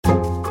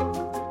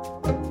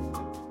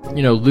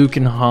Luke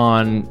and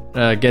Han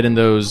getting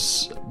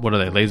those, what are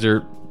they,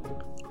 laser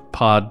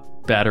pod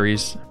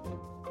batteries?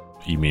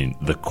 You mean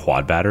the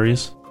quad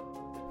batteries?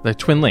 The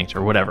twin linked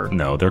or whatever.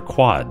 No, they're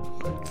quad.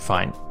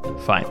 Fine.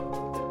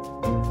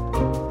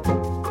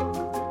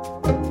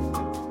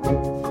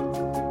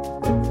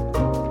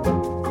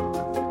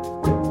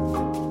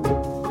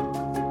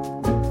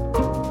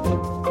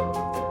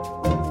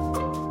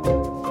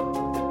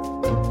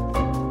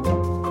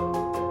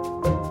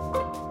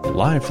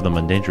 Live from the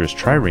Mundangerous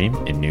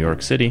Trireme in New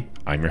York City,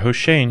 I'm your host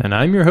Shane. And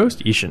I'm your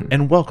host Ishan.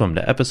 And welcome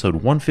to episode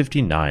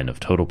 159 of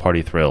Total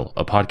Party Thrill,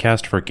 a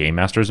podcast for game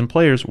masters and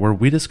players where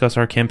we discuss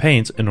our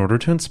campaigns in order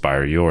to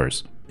inspire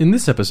yours. In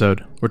this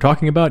episode, we're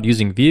talking about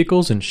using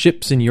vehicles and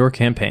ships in your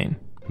campaign.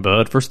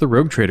 But first, the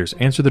rogue traders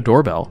answer the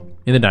doorbell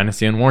in the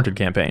Dynasty Unwarranted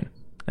campaign.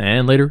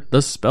 And later, the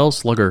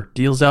Spellslugger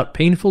deals out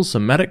painful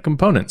somatic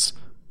components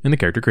in the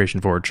Character Creation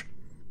Forge.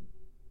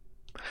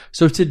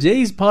 So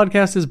today's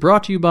podcast is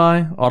brought to you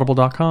by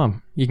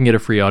Audible.com. You can get a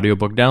free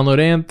audiobook download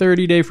and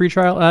 30-day free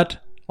trial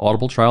at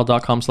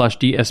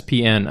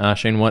audibletrial.com/DSPN.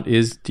 Shane, what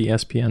is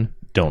DSPN?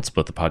 Don't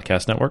Split the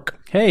Podcast Network.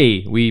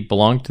 Hey, we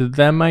belong to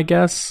them, I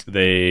guess?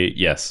 They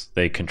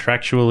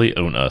contractually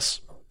own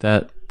us.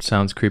 That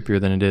sounds creepier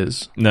than it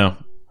is. No.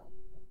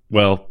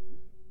 Well,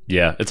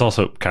 yeah, it's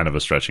also kind of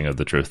a stretching of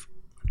the truth.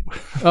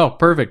 Oh,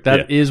 perfect.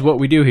 That is what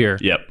we do here.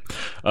 Yep.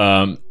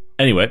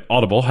 Anyway,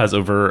 Audible has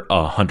over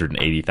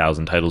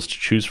 180,000 titles to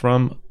choose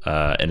from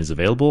and is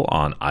available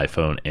on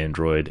iPhone,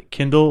 Android,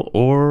 Kindle,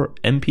 or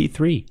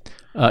MP3.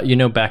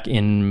 Back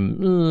in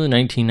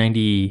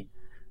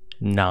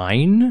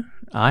 1999,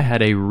 I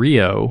had a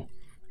Rio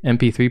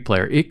MP3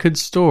 player. It could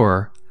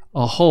store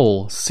a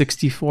whole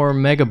 64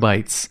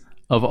 megabytes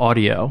of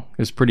audio. It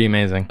was pretty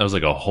amazing. That was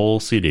like a whole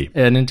CD.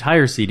 An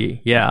entire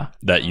CD, yeah.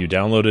 That you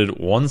downloaded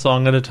one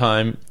song at a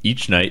time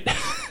each night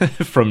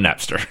from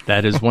Napster.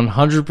 That is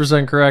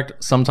 100%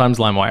 correct. Sometimes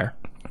LimeWire.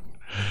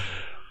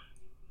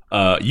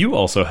 You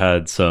also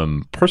had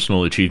some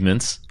personal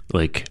achievements,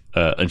 like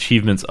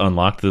achievements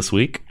unlocked this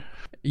week.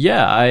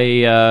 Yeah,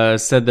 I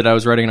said that I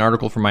was writing an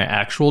article for my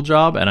actual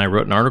job, and I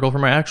wrote an article for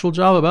my actual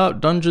job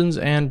about Dungeons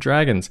and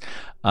Dragons.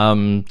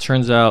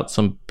 Turns out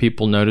some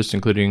people noticed,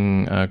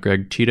 including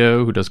Greg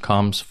Tito, who does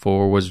comms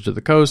for Wizards of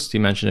the Coast. He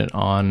mentioned it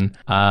on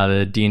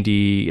the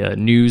D&D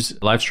news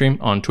live stream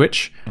on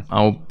Twitch.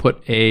 I'll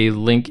put a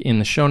link in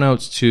the show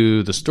notes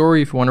to the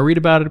story if you want to read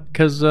about it,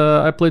 because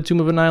I played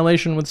Tomb of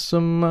Annihilation with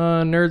some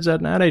nerds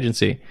at an ad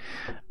agency.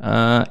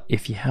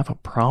 If you have a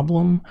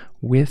problem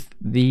with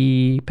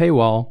the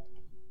paywall,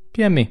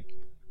 PM me.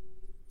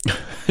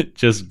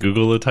 Just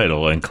Google the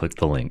title and click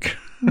the link.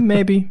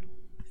 Maybe.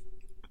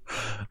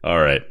 All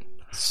right.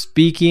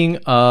 Speaking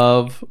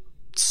of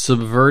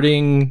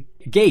subverting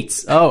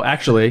gates. Oh,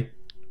 actually,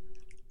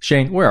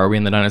 Shane, where are we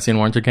in the Dynasty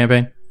Unwarranted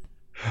campaign?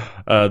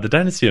 The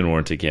Dynasty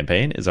Unwarranted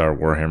campaign is our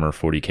Warhammer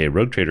 40k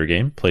Rogue Trader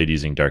game played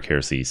using Dark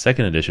Heresy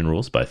 2nd Edition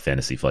rules by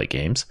Fantasy Flight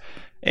Games.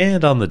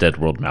 And on the Dead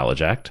World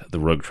Malajact, the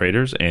Rogue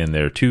Traders and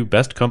their two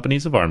best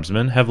companies of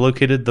armsmen have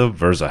located the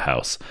Verza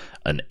House,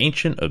 an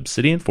ancient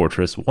obsidian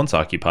fortress once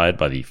occupied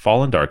by the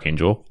fallen Dark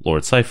Angel,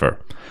 Lord Cypher.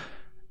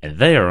 And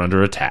they are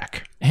under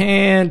attack.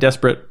 And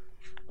desperate.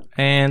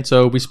 And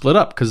so we split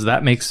up, because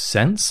that makes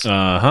sense.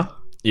 Uh-huh.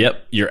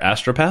 Yep. Your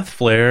Astropath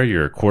Flare,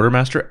 your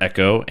Quartermaster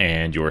Echo,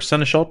 and your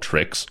Seneschal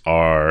Trix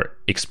are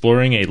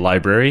exploring a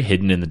library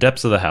hidden in the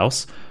depths of the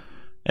house.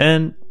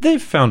 And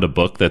they've found a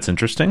book that's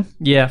interesting.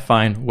 Yeah,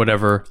 fine.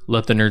 Whatever.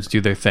 Let the nerds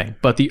do their thing.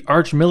 But the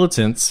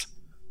arch-militants,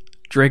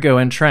 Draco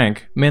and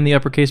Trank, man the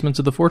upper casements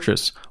of the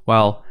fortress,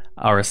 while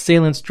our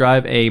assailants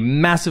drive a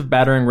massive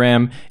battering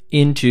ram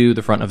into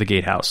the front of the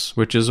gatehouse,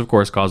 which is, of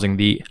course, causing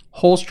the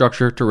whole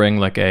structure to ring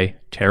like a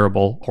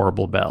terrible,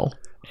 horrible bell.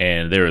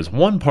 And there is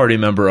one party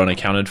member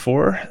unaccounted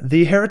for,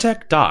 the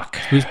heretic Doc.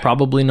 Who's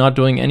probably not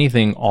doing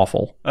anything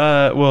awful.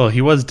 Well,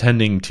 he was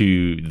tending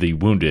to the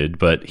wounded,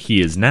 but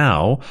he is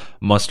now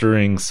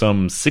mustering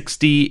some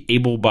 60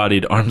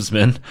 able-bodied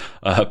armsmen,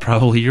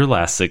 probably your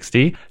last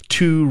 60,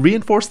 to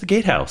reinforce the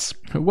gatehouse.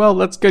 Well,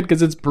 that's good,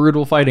 because it's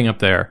brutal fighting up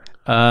there.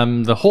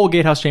 The whole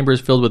gatehouse chamber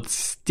is filled with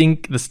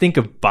the stink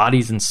of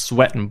bodies and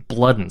sweat and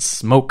blood and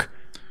smoke.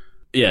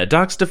 Yeah,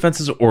 Doc's defense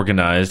is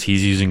organized.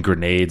 He's using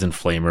grenades and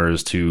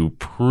flamers to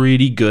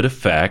pretty good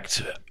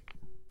effect,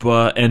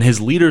 and his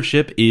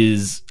leadership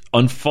is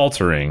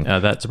unfaltering.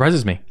 That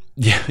surprises me.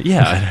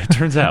 Yeah, it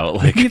turns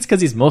out. Maybe it's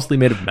because he's mostly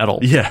made of metal.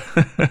 Yeah.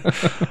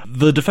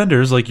 The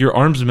defenders, your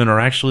armsmen are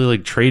actually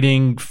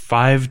trading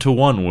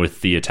 5-1 with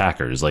the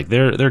attackers.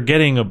 They're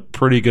getting a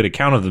pretty good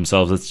account of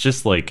themselves. It's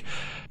just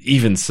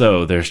even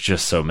so, there's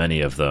just so many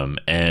of them,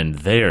 and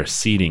they are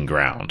ceding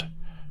ground.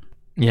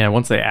 Yeah,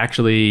 once they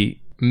actually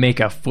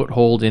make a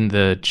foothold in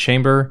the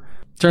chamber,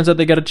 turns out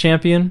they got a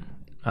champion.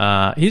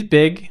 He's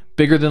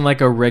bigger than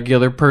a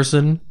regular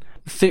person,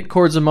 thick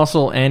cords of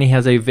muscle, and he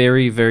has a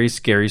very, very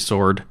scary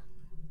sword.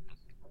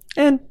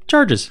 And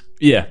charges.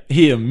 Yeah,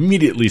 he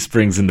immediately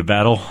springs into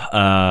battle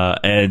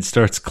and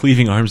starts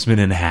cleaving armsmen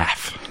in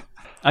half.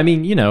 I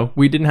mean,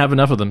 we didn't have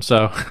enough of them,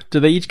 so do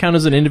they each count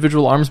as an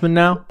individual armsman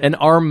now? An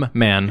arm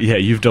man. Yeah,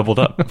 you've doubled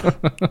up.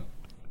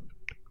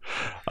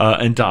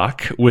 And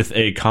Doc, with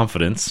a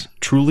confidence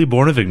truly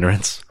born of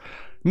ignorance,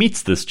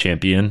 meets this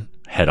champion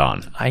head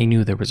on. I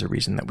knew there was a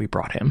reason that we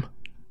brought him.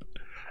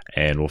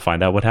 And we'll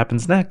find out what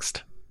happens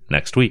next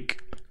week.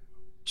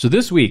 So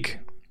this week,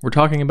 we're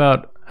talking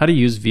about how to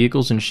use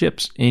vehicles and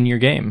ships in your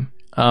game.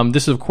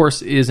 This, of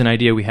course, is an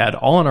idea we had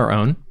all on our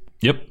own.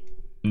 Yep.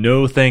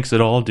 No thanks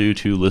at all due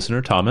to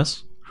listener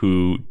Thomas,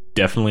 who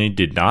definitely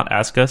did not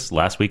ask us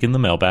last week in the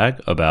mailbag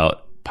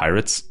about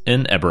pirates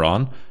in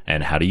Eberron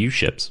and how to use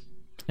ships.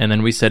 And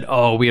then we said,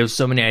 we have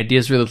so many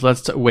ideas for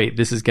this. Wait,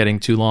 this is getting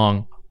too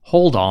long.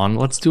 Hold on,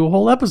 let's do a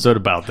whole episode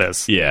about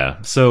this.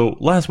 Yeah, so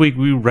last week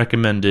we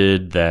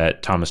recommended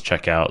that Thomas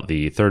check out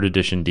the 3rd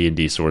edition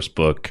D&D source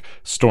book,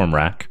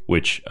 Stormrack,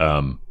 which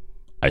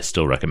I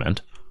still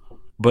recommend.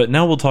 But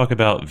now we'll talk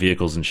about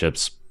vehicles and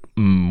ships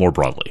more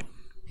broadly.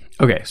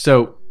 Okay,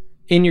 so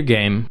in your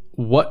game,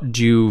 what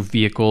do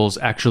vehicles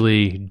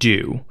actually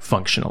do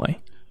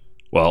functionally?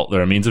 Well,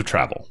 they're a means of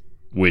travel,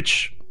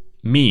 which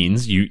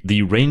means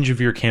the range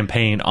of your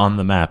campaign on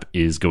the map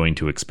is going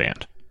to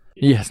expand.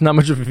 Yeah, it's not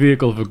much of a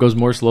vehicle if it goes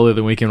more slowly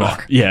than we can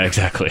walk. Yeah,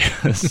 exactly.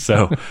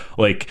 So,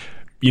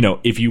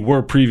 if you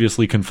were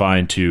previously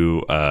confined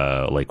to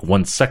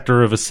one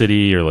sector of a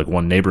city or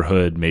one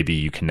neighborhood, maybe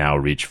you can now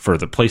reach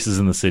further places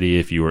in the city.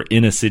 If you were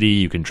in a city,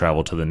 you can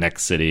travel to the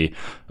next city.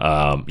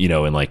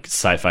 In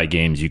sci-fi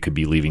games, you could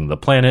be leaving the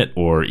planet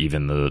or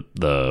even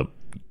the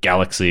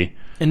galaxy.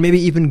 And maybe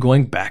even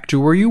going back to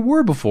where you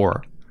were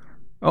before.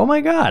 Oh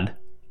my god.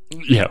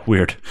 Yeah,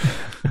 weird.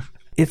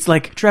 It's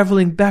like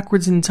traveling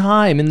backwards in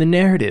time in the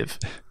narrative.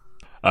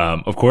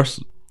 Of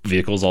course,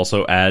 vehicles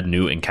also add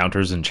new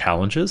encounters and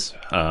challenges.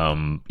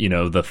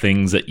 The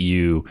things that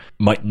you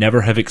might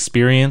never have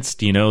experienced,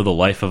 the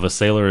life of a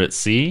sailor at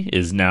sea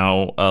is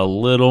now a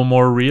little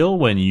more real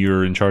when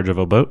you're in charge of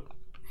a boat.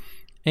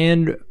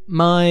 And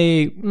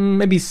my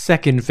maybe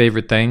second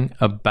favorite thing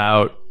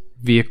about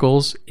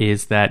vehicles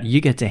is that you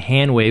get to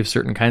hand wave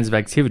certain kinds of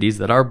activities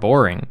that are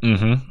boring.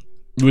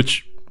 Mm-hmm.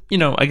 Which,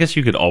 I guess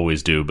you could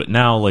always do, but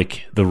now,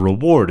 the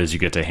reward is you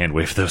get to hand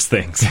wave those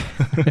things.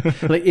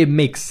 It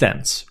makes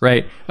sense,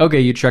 right?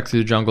 Okay, you trek through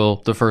the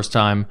jungle the first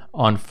time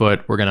on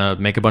foot. We're going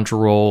to make a bunch of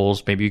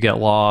rolls. Maybe you get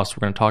lost.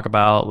 We're going to talk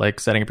about,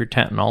 setting up your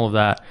tent and all of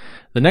that.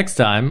 The next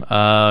time,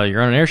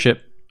 you're on an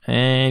airship,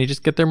 and you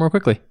just get there more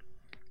quickly.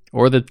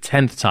 Or the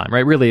 10th time,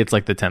 right? Really, it's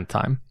the 10th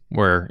time,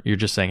 where you're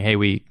just saying, hey,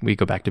 we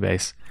go back to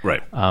base.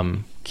 Right.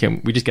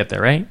 Can we just get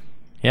there, right?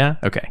 Yeah?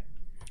 Okay.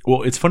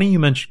 Well, it's funny you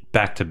mentioned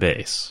back to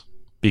base.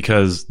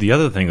 Because the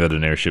other thing that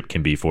an airship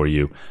can be for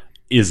you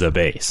is a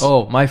base.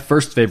 Oh, my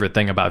first favorite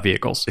thing about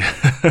vehicles.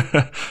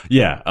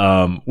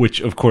 Yeah,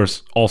 which of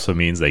course also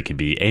means they can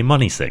be a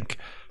money sink.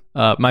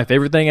 My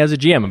favorite thing as a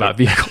GM about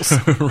vehicles.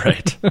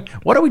 Right.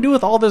 What do we do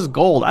with all this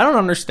gold? I don't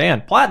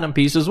understand. Platinum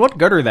pieces, what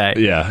good are they?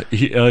 Yeah,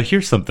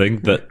 here's something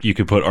that you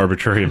could put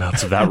arbitrary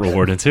amounts of that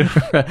reward into.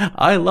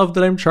 I love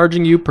that I'm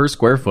charging you per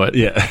square foot.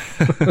 Yeah.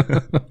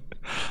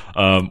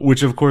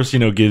 Which of course,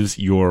 gives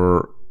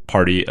your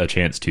party a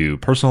chance to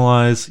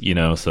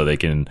personalize, so they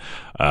can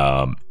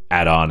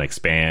add on,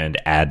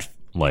 expand, add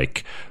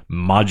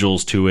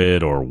modules to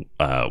it, or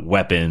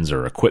weapons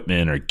or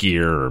equipment or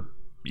gear,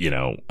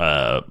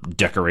 or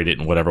decorate it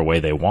in whatever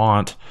way they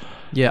want.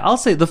 Yeah, I'll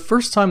say the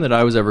first time that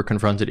I was ever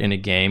confronted in a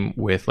game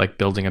with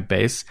building a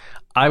base,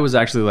 I was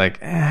actually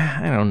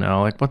I don't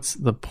know, what's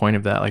the point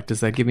of that? Does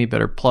that give me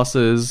better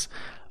pluses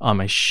on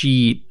my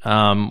sheet?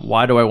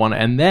 Why do I want to?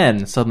 And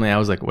then suddenly I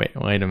was wait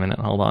a minute,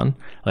 hold on,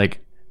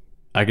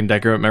 I can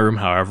decorate my room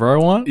however I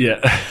want?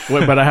 Yeah.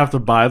 Wait, but I have to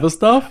buy the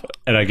stuff?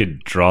 And I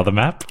could draw the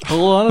map?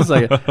 Hold on a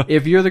second.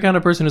 If you're the kind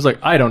of person who's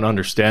I don't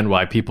understand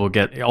why people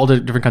get all the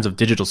different kinds of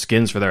digital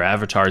skins for their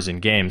avatars in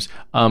games,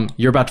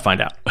 you're about to find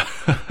out.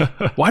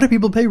 Why do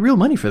people pay real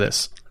money for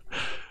this?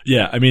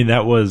 Yeah, I mean,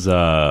 that was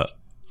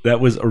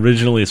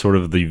originally sort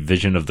of the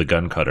vision of the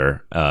gun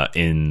cutter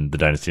in the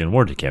Dynasty and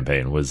Warranty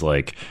campaign, was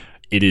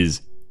it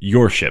is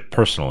your ship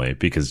personally,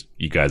 because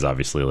you guys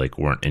obviously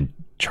weren't in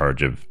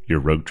charge of your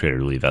rogue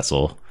traderly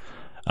vessel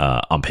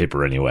on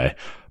paper anyway,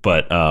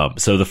 but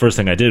so the first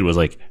thing I did was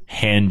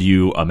hand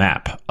you a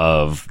map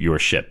of your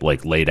ship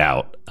laid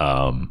out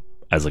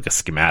as a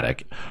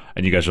schematic,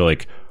 and you guys are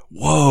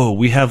whoa,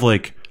 we have a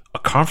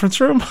conference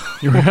room.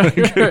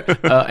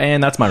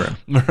 And that's my room.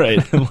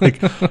 Right.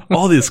 And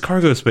all this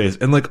cargo space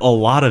and a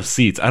lot of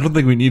seats. I don't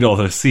think we need all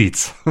those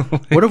seats.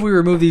 What if we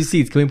remove these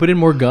seats? Can we put in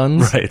more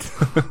guns? Right.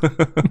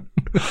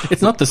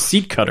 It's not the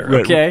seat cutter,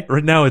 right, okay?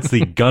 Right now it's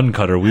the gun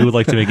cutter. We would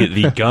like to make it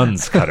the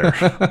guns cutter.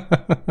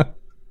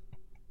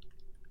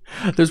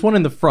 There's one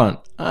in the front.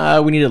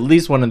 We need at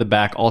least one in the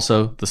back,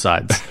 also the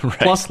sides. Right.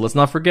 Plus, let's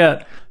not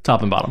forget,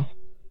 top and bottom.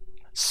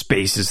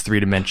 Space is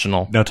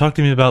three-dimensional. Now talk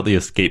to me about the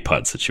escape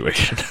pod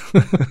situation.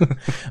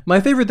 My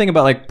favorite thing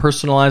about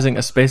personalizing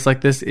a space like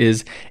this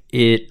is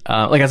it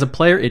as a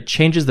player, it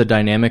changes the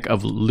dynamic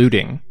of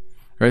looting,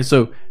 right?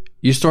 So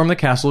You storm the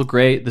castle,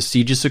 great. The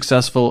siege is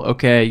successful.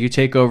 Okay, you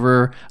take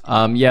over.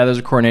 Yeah, there's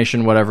a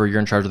coronation, whatever. You're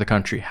in charge of the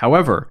country.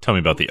 However, tell me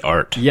about the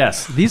art.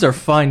 Yes, these are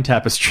fine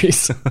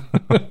tapestries.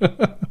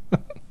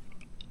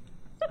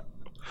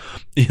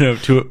 You know,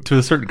 to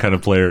a certain kind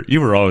of player,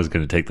 you were always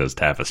going to take those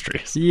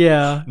tapestries.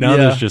 Yeah. Now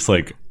there's just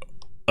like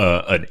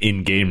an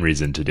in-game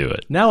reason to do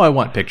it. Now I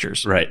want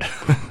pictures. Right.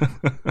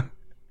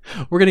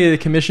 We're going to get a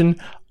commission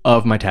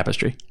of my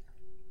tapestry.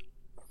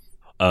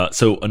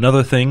 So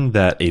another thing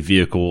that a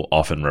vehicle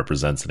often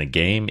represents in a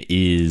game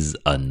is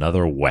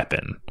another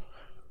weapon.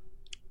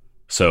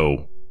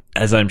 So,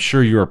 as I'm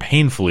sure you're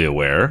painfully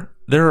aware,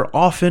 there are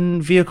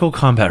often vehicle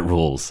combat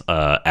rules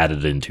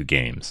added into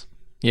games.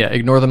 Yeah,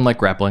 ignore them like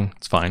grappling.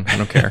 It's fine. I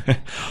don't care.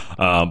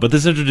 But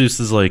this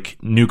introduces like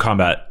new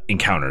combat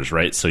encounters,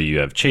 right? So you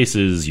have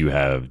chases, you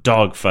have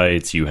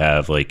dogfights, you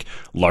have like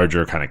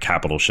larger kind of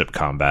capital ship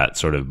combat,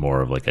 sort of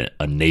more of like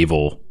a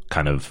naval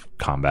kind of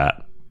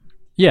combat.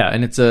 Yeah,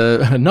 and it's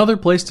another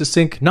place to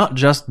sink not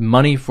just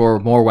money for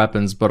more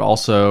weapons, but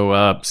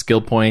also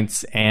skill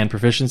points and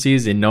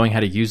proficiencies in knowing how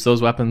to use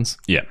those weapons.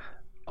 Yeah.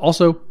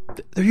 Also,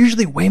 they're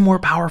usually way more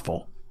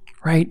powerful,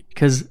 right?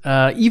 Because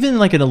even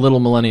like in a little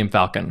Millennium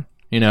Falcon,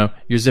 you know,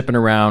 you're zipping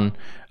around.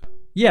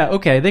 Yeah,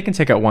 okay, they can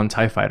take out one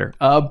TIE fighter.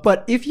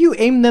 But if you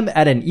aim them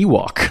at an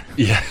Ewok...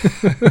 Yeah.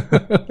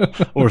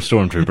 Or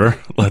Stormtrooper.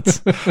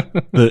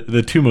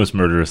 The two most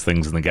murderous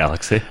things in the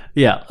galaxy.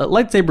 Yeah,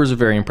 lightsabers are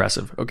very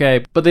impressive,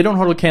 okay? But they don't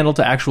hold a candle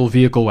to actual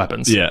vehicle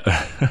weapons. Yeah.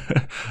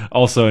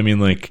 Also, I mean,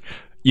 like,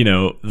 you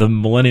know, the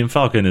Millennium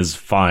Falcon is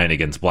fine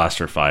against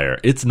blaster fire.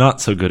 It's not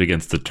so good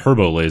against the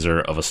turbo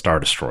laser of a Star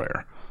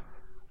Destroyer.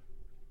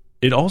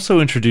 It also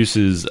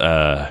introduces...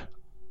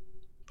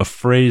 a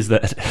phrase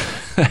that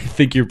I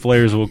think your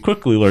players will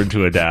quickly learn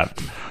to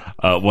adapt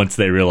once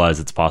they realize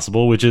it's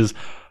possible, which is,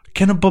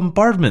 can a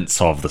bombardment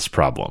solve this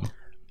problem?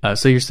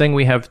 So you're saying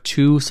we have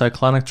 2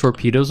 cyclonic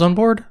torpedoes on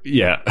board?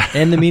 Yeah.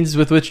 And the means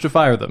with which to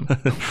fire them.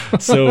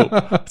 So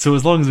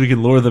as long as we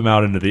can lure them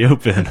out into the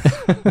open,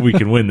 we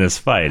can win this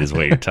fight, is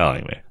what you're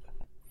telling me.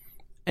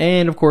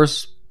 And, of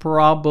course,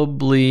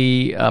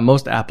 probably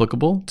most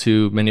applicable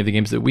to many of the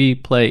games that we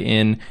play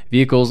in,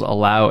 vehicles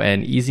allow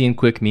an easy and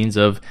quick means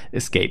of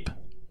escape.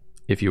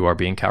 If you are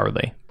being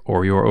cowardly,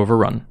 or you're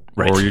overrun,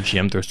 right, or your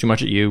GM throws too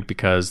much at you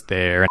because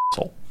they're an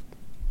asshole.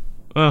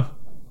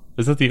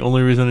 Is that the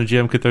only reason a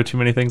GM could throw too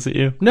many things at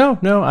you? No,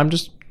 I'm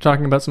just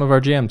talking about some of our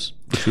GMs,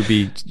 which would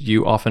be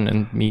you often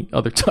and me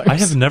other times. I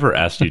have never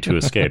asked you to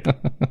escape.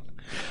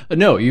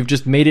 No, you've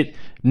just made it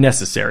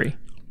necessary.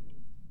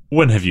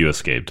 When have you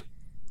escaped?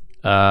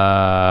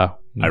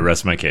 I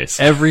rest my case.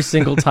 Every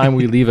single time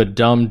we leave a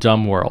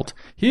dumb world.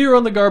 Here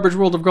on the garbage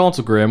world of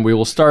Gauntlgrim, we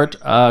will start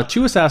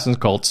 2 assassin's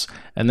cults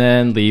and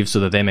then leave so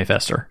that they may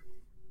fester.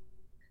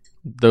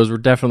 Those were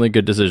definitely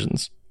good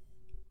decisions.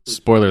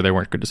 Spoiler, they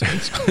weren't good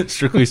decisions.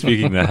 Strictly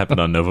speaking, that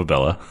happened on Nova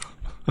Bella.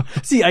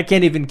 See, I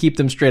can't even keep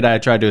them straight. I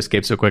tried to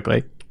escape so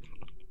quickly.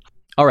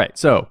 All right,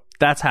 so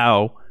that's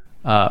how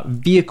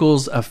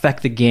vehicles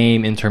affect the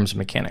game in terms of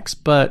mechanics.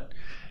 But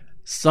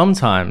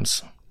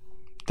sometimes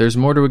there's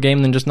more to a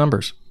game than just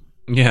numbers.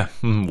 Yeah,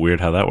 weird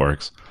how that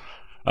works.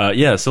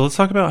 So let's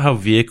talk about how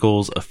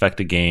vehicles affect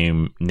a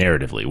game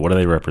narratively. What do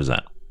they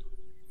represent?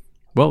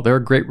 Well, they're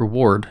a great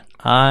reward.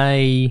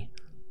 I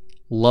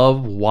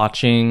love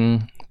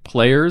watching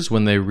players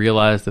when they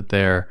realize that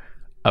they're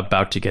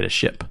about to get a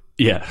ship.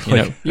 Yeah. You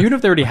know, even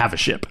if they already have a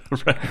ship.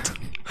 Right.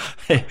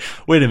 Hey,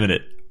 wait a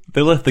minute.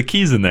 They left the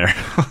keys in there.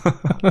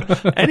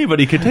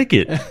 Anybody could take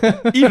it.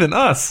 Even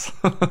us.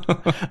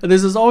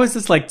 There's always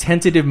this like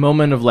tentative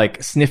moment of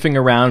like sniffing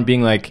around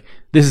being like,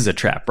 this is a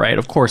trap, right?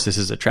 Of course this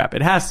is a trap.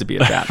 It has to be a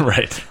trap.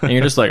 Right. And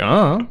you're just like,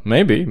 oh,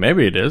 maybe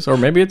it is. Or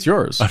maybe it's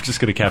yours. I'm just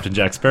going to Captain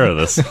Jack Sparrow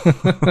this.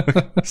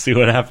 See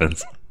what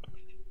happens.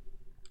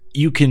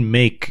 You can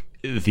make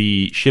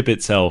the ship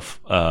itself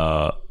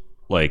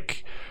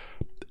like...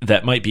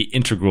 that might be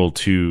integral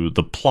to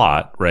the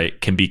plot,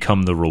 right, can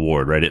become the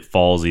reward, right? It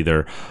falls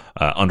either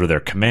under their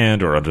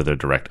command or under their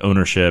direct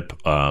ownership,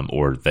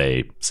 or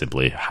they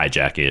simply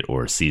hijack it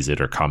or seize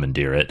it or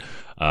commandeer it.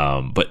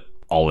 But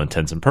all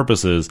intents and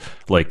purposes,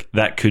 like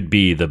that could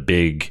be the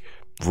big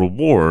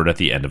reward at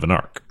the end of an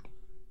arc.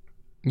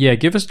 Yeah,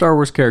 give a Star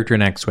Wars character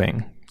an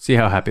X-Wing. See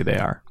how happy they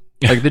are.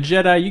 Like the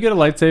Jedi, you get a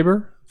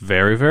lightsaber.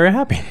 Very, very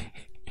happy.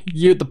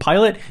 The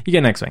pilot, you get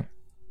an X-Wing.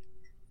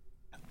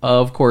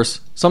 Of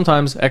course,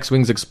 sometimes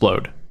X-Wings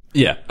explode.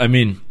 Yeah, I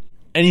mean,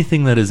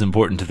 anything that is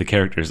important to the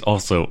characters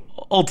also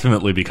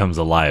ultimately becomes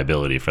a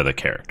liability for the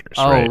characters,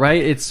 right? Oh,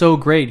 right? It's so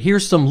great.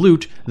 Here's some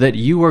loot that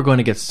you are going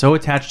to get so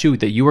attached to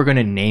that you are going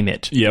to name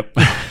it. Yep.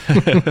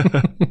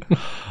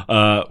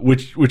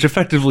 Which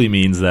effectively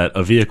means that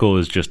a vehicle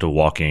is just a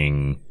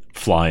walking,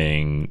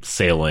 flying,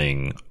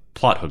 sailing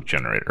plot hook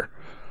generator.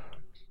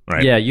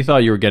 Right. Yeah, you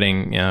thought you were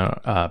getting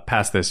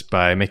past this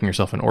by making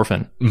yourself an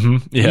orphan.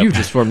 Mm-hmm. Yep. You've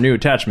just formed new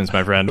attachments,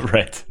 my friend.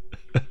 Right.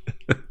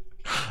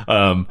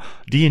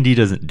 D&D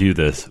doesn't do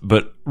this,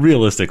 but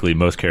realistically,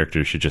 most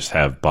characters should just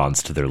have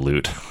bonds to their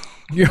loot.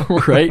 You're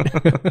right.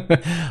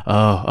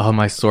 Oh,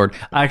 my sword.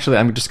 Actually,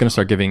 I'm just going to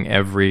start giving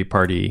every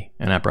party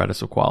an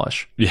apparatus of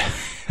Qualish. Yeah.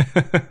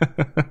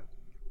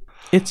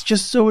 It's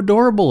just so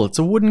adorable. It's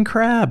a wooden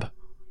crab.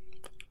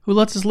 Who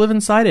lets us live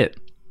inside it?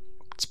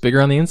 It's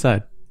bigger on the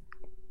inside.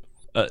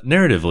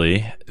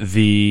 Narratively,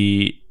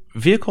 the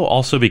vehicle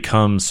also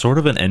becomes sort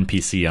of an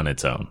NPC on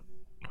its own.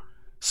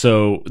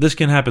 So this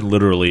can happen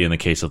literally in the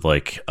case of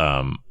like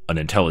an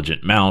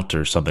intelligent mount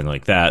or something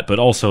like that, but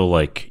also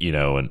like, you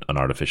know, an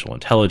artificial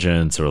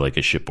intelligence or like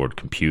a shipboard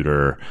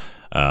computer,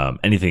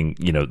 anything,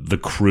 you know, the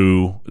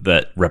crew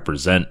that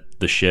represent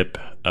the ship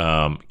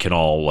can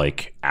all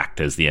like act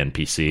as the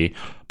NPC,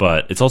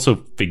 but it's also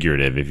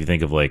figurative. If you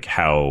think of like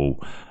how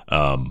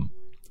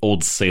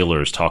old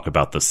sailors talk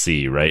about the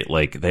sea, right?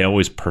 Like they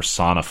always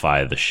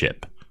personify the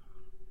ship.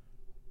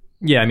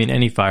 Yeah, I mean,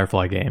 any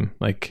Firefly game,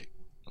 like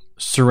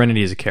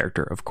Serenity is a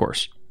character, of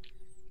course.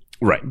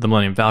 Right. The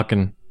Millennium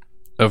Falcon,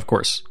 of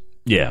course.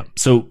 Yeah.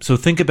 So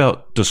think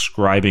about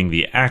describing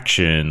the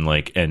action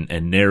like and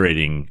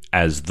narrating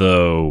as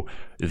though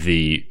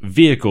the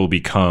vehicle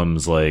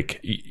becomes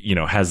like, you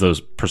know, has those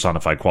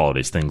personified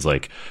qualities. Things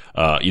like,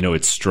 you know,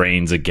 it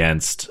strains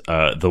against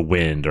the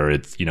wind, or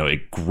it's, you know,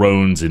 it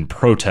groans in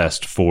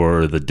protest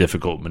for the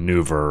difficult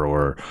maneuver,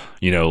 or,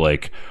 you know,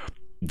 like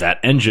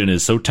that engine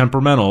is so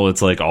temperamental.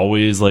 It's like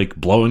always like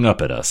blowing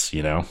up at us,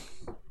 you know?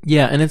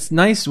 Yeah, and it's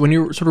nice when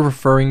you're sort of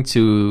referring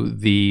to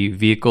the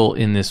vehicle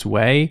in this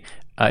way.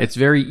 It's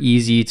very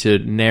easy to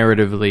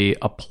narratively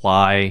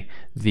apply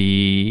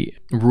the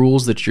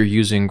rules that you're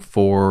using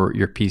for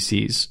your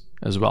PCs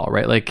as well,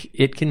 right? Like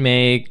it can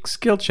make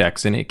skill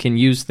checks, and it can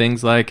use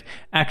things like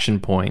action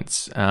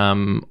points,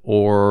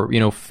 or, you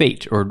know,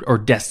 fate or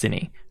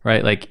destiny,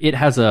 right? Like it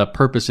has a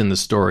purpose in the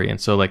story,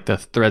 and so like the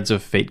threads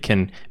of fate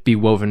can be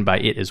woven by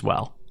it as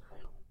well.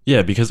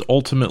 Yeah, because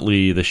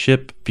ultimately the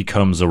ship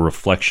becomes a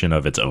reflection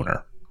of its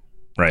owner,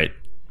 right?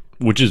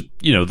 Which is,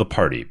 you know, the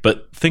party.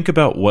 But think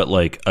about what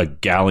like a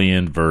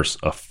galleon versus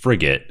a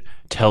frigate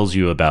tells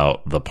you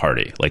about the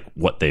party, like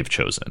what they've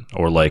chosen.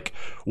 Or like,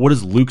 what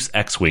does Luke's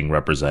X-Wing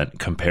represent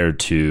compared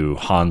to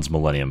Han's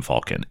Millennium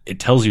Falcon? It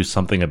tells you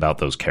something about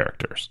those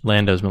characters.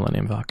 Lando's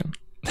Millennium Falcon.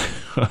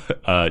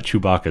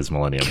 Chewbacca's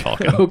Millennium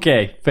Falcon.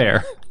 Okay,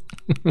 fair.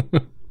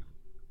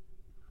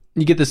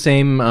 You get the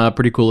same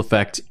pretty cool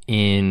effect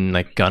in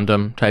like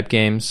Gundam type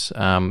games.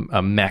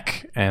 A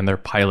mech and their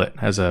pilot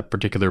has a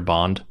particular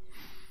bond.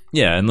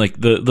 Yeah, and like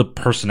the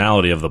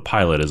personality of the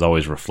pilot is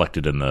always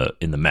reflected in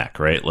the mech,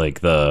 right?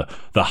 Like the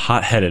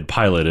hot-headed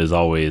pilot is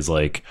always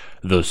like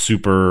the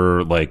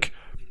super like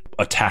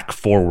attack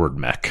forward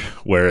mech,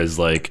 whereas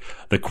like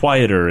the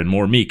quieter and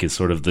more meek is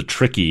sort of the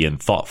tricky and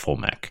thoughtful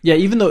mech. Yeah,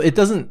 even though it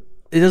doesn't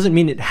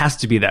mean it has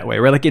to be that way,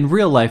 right? Like in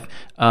real life,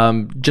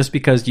 just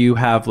because you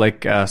have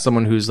like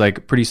someone who's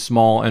like pretty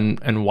small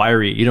and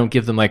wiry, you don't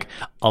give them like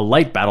a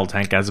light battle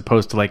tank as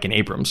opposed to like an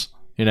Abrams,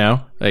 you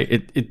know? Like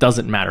it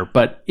doesn't matter.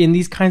 But in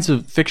these kinds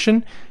of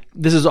fiction,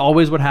 this is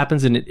always what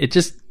happens, and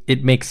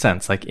it makes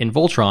sense. Like in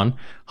Voltron,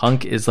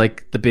 Hunk is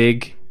like the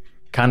big,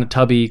 kind of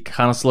tubby,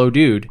 kind of slow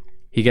dude.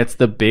 He gets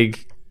the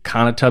big,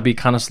 kind of tubby,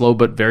 kind of slow,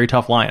 but very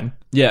tough lion.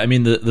 Yeah, I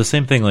mean the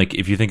same thing. Like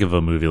if you think of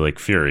a movie like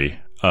Fury,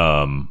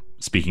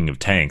 speaking of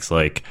tanks,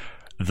 like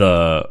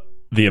the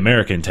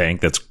American tank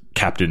that's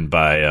captained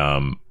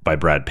by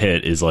Brad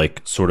Pitt is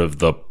like sort of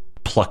the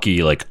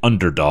plucky like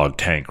underdog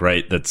tank,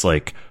 right? That's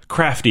like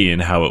crafty in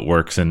how it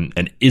works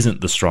and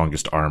isn't the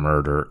strongest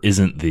armored, or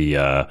isn't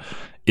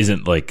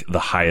like the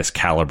highest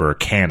caliber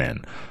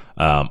cannon.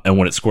 And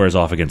when it squares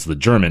off against the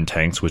German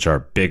tanks, which are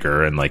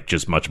bigger and like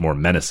just much more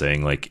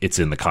menacing, like it's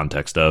in the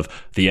context of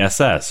the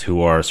SS,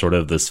 who are sort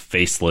of this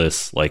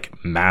faceless, like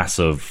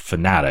massive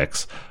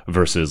fanatics,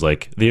 versus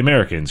like the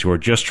Americans, who are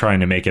just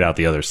trying to make it out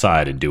the other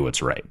side and do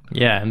what's right.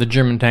 Yeah, and the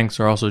German tanks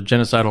are also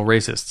genocidal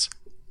racists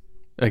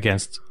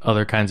against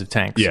other kinds of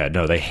tanks. Yeah,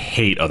 no, they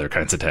hate other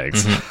kinds of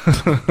tanks.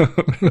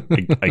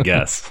 Mm-hmm. I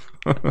guess.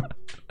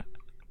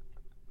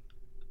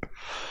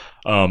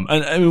 And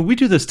I mean, we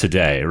do this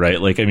today,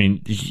 right? Like, I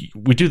mean,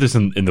 we do this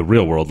in the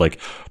real world. Like,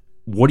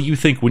 what do you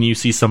think when you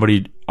see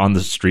somebody on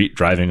the street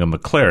driving a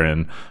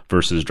McLaren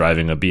versus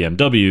driving a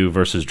BMW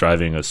versus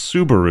driving a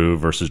Subaru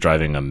versus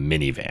driving a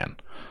minivan,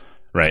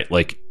 right?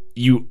 Like,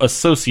 you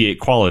associate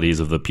qualities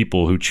of the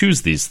people who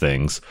choose these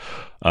things.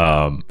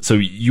 So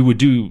you would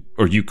do,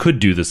 or you could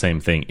do the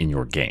same thing in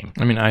your game.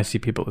 I mean, I see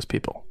people as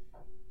people.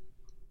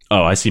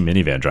 Oh, I see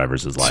minivan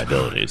drivers as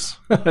liabilities.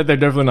 They're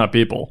definitely not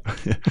people.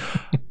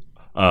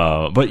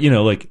 But you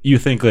know, like you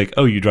think like,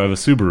 oh, you drive a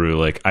Subaru,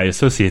 like I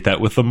associate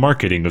that with the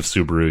marketing of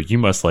Subaru. You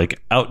must like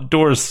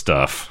outdoors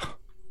stuff.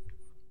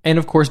 And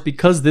of course,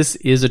 because this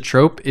is a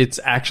trope, it's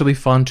actually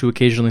fun to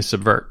occasionally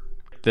subvert.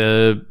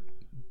 The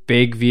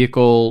big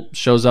vehicle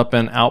shows up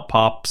and out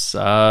pops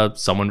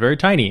someone very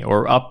tiny,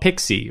 or a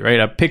pixie, right?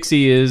 A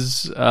pixie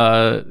is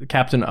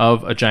captain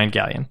of a giant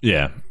galleon.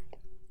 Yeah.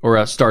 Or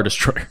a Star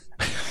Destroyer.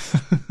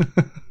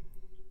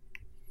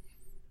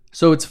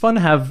 So it's fun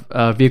to have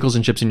vehicles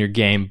and ships in your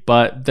game,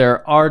 but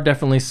there are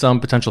definitely some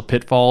potential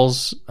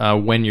pitfalls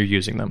when you're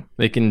using them.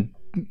 They can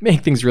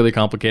make things really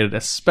complicated,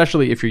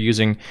 especially if you're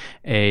using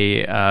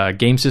a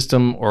game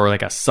system or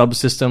like a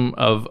subsystem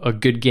of a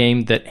good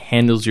game that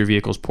handles your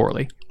vehicles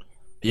poorly.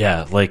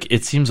 Yeah, like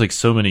it seems like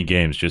so many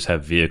games just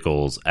have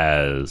vehicles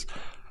as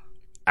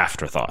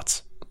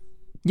afterthoughts.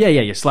 Yeah,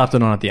 you slapped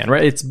it on at the end,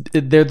 right?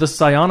 They're the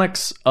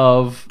psionics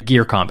of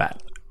gear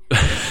combat.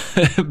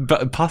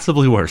 But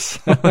possibly worse.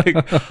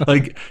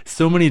 like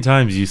so many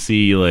times you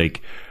see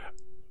like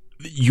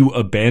you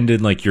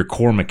abandon like your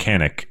core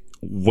mechanic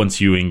once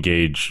you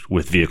engage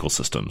with vehicle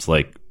systems,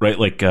 like right,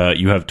 like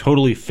you have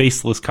totally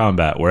faceless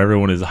combat where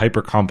everyone is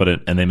hyper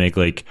competent and they make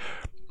like,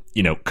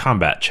 you know,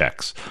 combat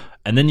checks.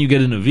 And then you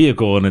get in a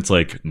vehicle and it's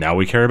like, now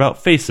we care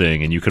about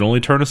facing and you can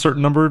only turn a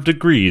certain number of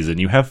degrees and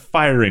you have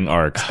firing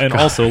arcs. And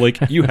also like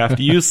you have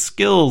to use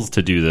skills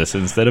to do this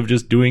instead of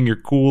just doing your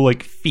cool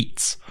like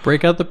feats.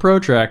 Break out the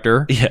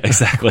protractor. Yeah,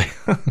 exactly.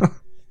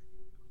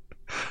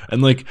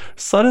 And like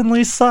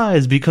suddenly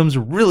size becomes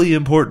really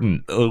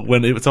important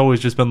when it's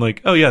always just been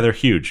like, oh yeah, they're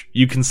huge.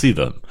 You can see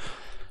them.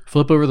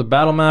 Flip over the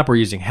battle map. We're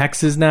using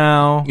hexes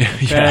now.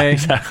 Okay. Yeah,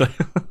 exactly.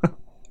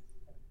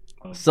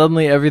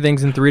 Suddenly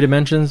everything's in 3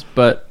 dimensions,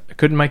 but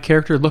couldn't my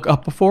character look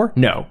up before?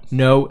 No,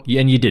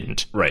 and you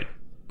didn't. Right.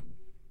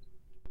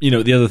 You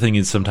know, the other thing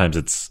is sometimes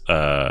it's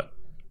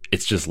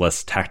just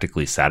less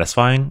tactically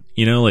satisfying.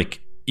 You know,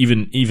 like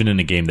even in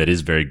a game that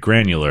is very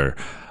granular,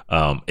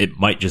 it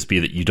might just be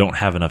that you don't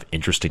have enough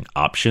interesting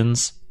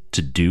options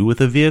to do with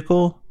a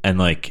vehicle, and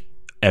like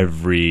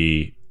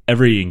every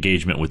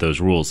engagement with those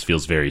rules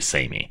feels very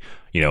samey.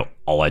 You know,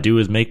 all I do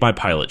is make my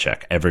pilot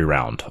check every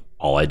round.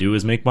 All I do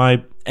is make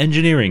my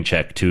engineering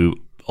check to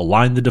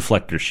align the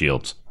deflector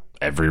shields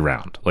every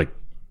round. Like,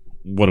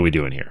 what are we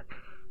doing here?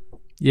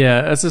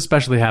 Yeah, this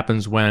especially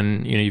happens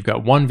when, you know, you've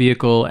got one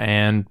vehicle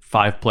and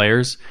 5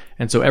 players,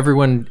 and so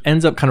everyone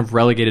ends up kind of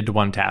relegated to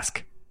one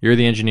task. You're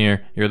the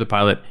engineer, you're the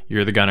pilot,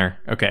 you're the gunner.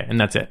 Okay, and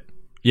that's it.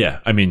 Yeah,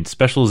 I mean,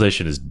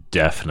 specialization is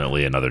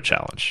definitely another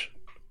challenge.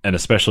 And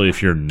especially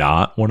if you're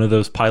not one of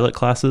those pilot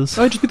classes.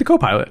 Oh, I'd just be the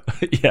co-pilot.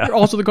 Yeah. You're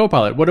also the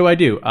co-pilot. What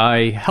do?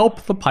 I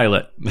help the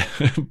pilot.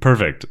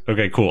 Perfect.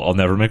 Okay, cool. I'll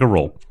never make a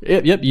roll.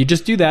 Yep, you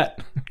just do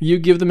that. You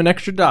give them an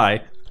extra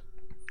die.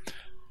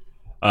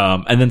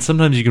 And then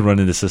sometimes you can run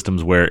into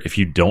systems where if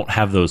you don't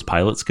have those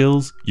pilot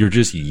skills, you're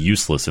just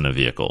useless in a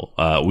vehicle.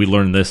 We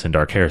learned this in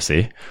Dark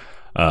Heresy.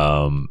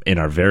 In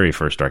our very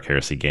first Dark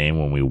Heresy game,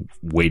 when we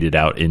waded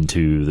out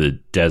into the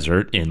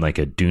desert in like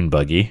a dune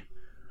buggy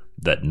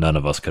that none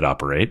of us could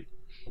operate.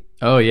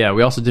 Oh yeah,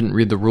 we also didn't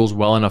read the rules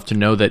well enough to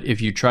know that if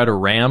you try to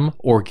ram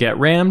or get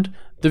rammed,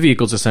 the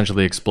vehicles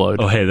essentially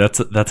explode. Oh hey, that's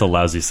a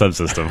lousy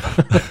subsystem.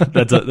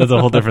 that's a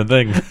whole different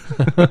thing.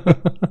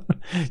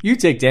 You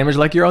take damage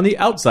like you're on the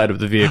outside of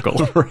the vehicle.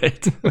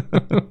 Right.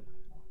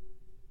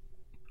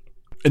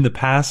 In the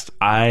past,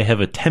 I have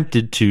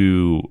attempted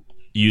to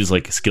use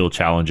like skill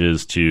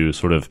challenges to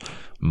sort of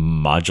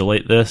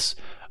modulate this,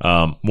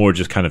 more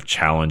just kind of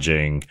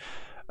challenging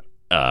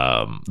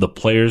the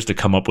players to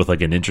come up with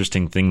like an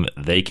interesting thing that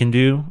they can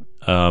do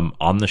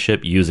on the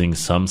ship using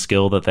some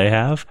skill that they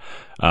have.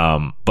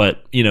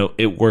 But, you know,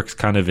 it works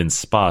kind of in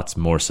spots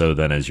more so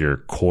than as your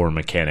core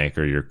mechanic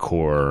or your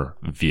core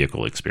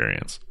vehicle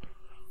experience.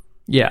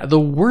 Yeah, the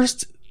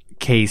worst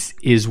case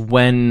is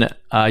when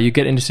you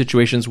get into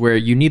situations where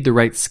you need the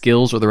right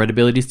skills or the right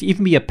abilities to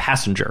even be a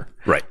passenger.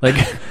 Right. Like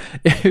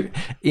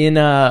in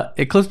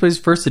Eclipse Plays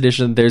First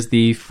Edition, there's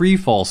the free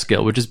fall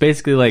skill, which is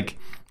basically like,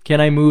 can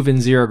I move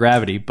in zero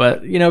gravity?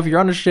 But, you know, if you're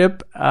on a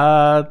ship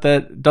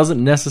that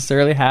doesn't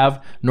necessarily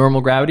have normal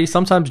gravity,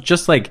 sometimes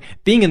just like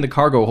being in the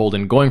cargo hold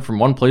and going from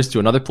one place to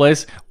another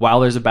place while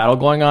there's a battle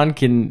going on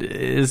can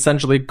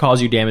essentially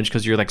cause you damage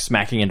because you're like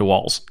smacking into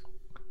walls.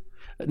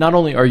 Not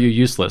only are you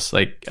useless,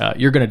 like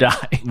you're going to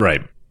die.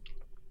 Right.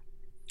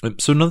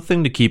 So another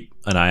thing to keep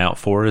an eye out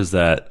for is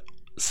that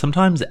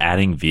sometimes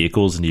adding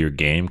vehicles into your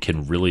game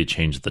can really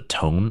change the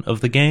tone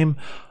of the game.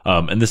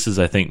 And this is,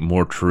 I think,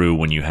 more true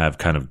when you have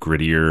kind of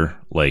grittier,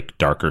 like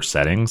darker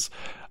settings.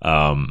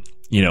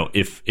 You know,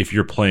 if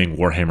you're playing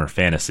Warhammer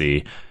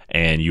Fantasy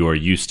and you are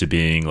used to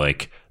being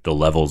like the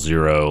level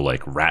 0,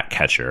 like rat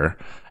catcher,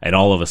 and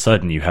all of a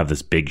sudden you have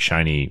this big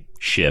shiny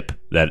ship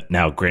that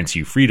now grants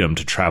you freedom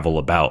to travel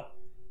about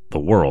the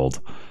world,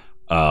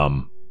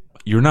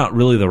 you're not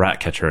really the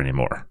rat catcher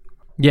anymore.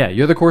 Yeah,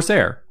 you're the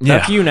Corsair.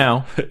 That's you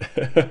now.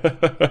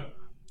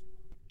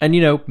 And,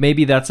 you know,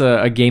 maybe that's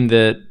a game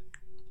that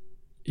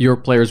your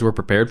players were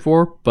prepared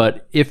for,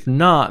 but if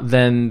not,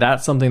 then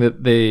that's something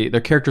that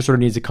their character sort of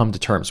needs to come to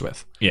terms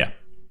with. Yeah.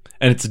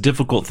 And it's a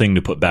difficult thing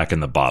to put back in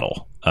the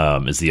bottle,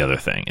 is the other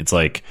thing. It's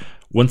like,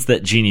 once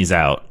that genie's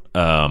out,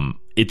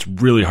 it's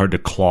really hard to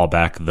claw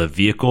back the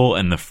vehicle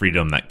and the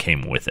freedom that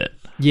came with it.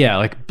 Yeah,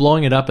 like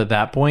blowing it up at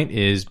that point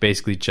is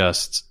basically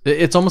just,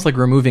 it's almost like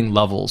removing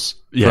levels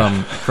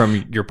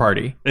from your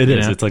party. It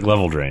is. Know? It's like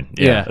level drain.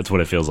 Yeah, that's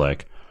what it feels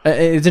like.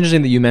 It's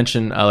interesting that you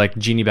mentioned like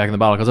genie back in the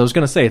bottle, because I was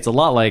going to say it's a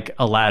lot like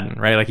Aladdin,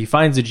 right? Like he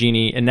finds a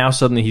genie and now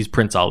suddenly he's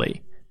Prince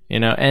Ali,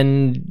 you know,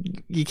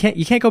 and you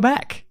can't go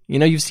back. You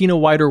know, you've seen a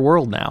wider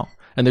world now.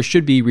 and there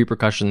should be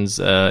repercussions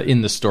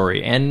in the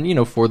story,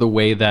 and for the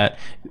way that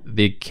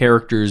the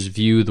characters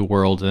view the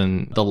world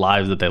and the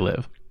lives that they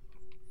live.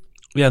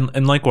 Yeah,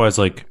 and likewise,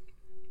 like,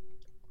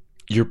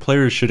 your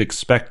players should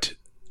expect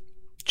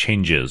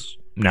changes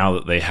now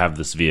that they have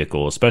this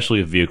vehicle,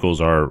 especially if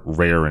vehicles are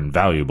rare and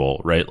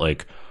valuable, right?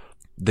 Like,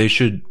 they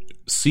should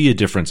see a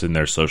difference in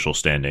their social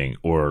standing,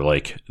 or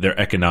like their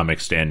economic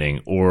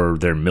standing, or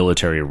their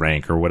military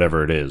rank, or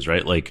whatever it is,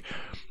 right? Like,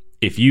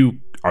 if you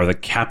are the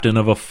captain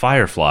of a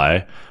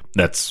Firefly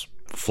that's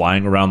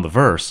flying around the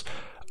verse,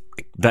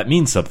 that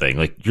means something.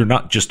 Like, you're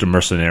not just a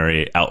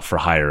mercenary out for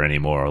hire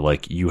anymore.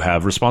 Like, you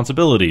have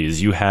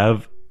responsibilities, you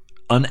have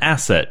an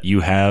asset, you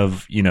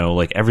have,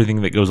 like,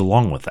 everything that goes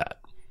along with that.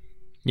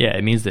 Yeah,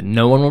 it means that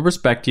no one will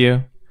respect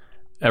you.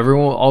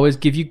 Everyone will always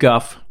give you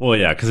guff. Well,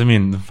 yeah, because,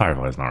 the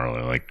Firefly is not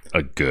really, like,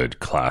 a good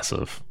class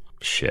of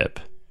ship.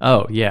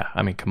 Oh, yeah.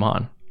 Come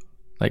on.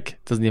 Like,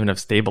 it doesn't even have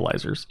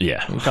stabilizers.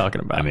 Yeah. What are you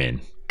talking about?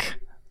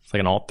 It's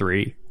like an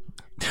alt-3.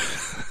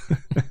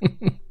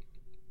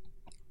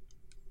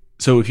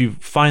 So if you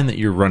find that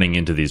you're running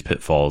into these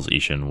pitfalls,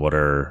 Ishan, what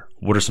are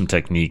some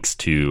techniques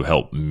to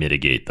help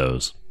mitigate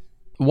those?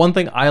 One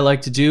thing I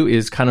like to do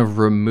is kind of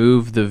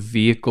remove the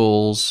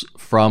vehicles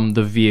from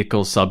the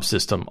vehicle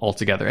subsystem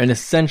altogether and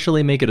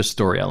essentially make it a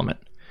story element.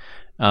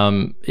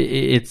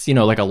 It's,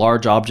 like a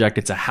large object.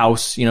 It's a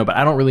house, but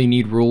I don't really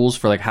need rules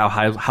for like how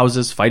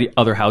houses fight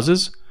other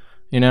houses,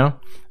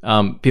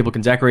 People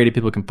can decorate it.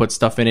 People can put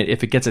stuff in it.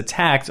 If it gets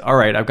attacked, all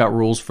right, I've got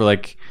rules for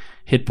like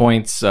hit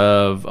points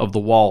of the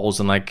walls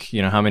and like,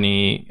 how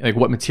many, like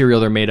what material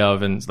they're made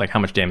of and like how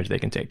much damage they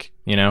can take,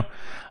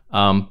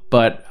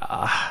 But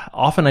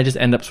often I just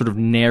end up sort of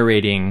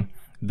narrating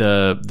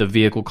the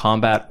vehicle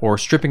combat or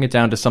stripping it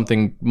down to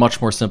something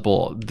much more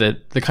simple,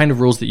 the kind of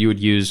rules that you would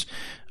use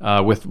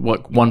with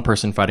one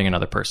person fighting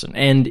another person.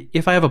 And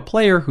if I have a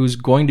player who's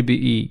going to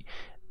be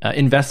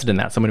invested in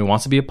that, someone who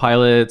wants to be a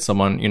pilot,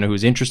 someone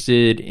who's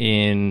interested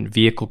in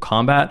vehicle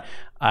combat,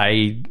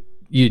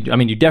 you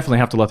definitely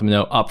have to let them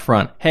know up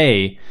front,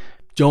 hey,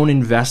 don't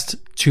invest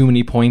too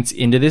many points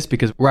into this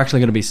because we're actually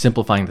going to be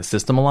simplifying the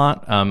system a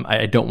lot.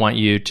 I don't want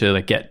you to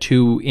like get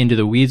too into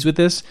the weeds with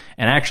this.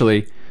 And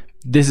actually,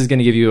 this is going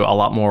to give you a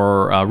lot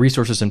more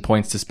resources and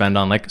points to spend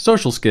on like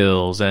social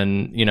skills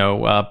and,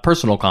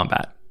 personal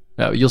combat.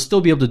 You'll still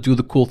be able to do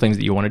the cool things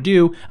that you want to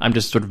do. I'm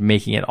just sort of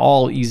making it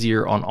all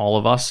easier on all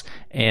of us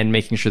and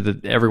making sure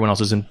that everyone else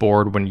isn't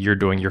bored when you're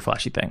doing your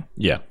flashy thing.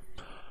 Yeah.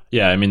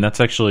 Yeah, that's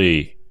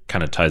actually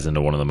kind of ties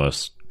into one of the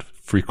most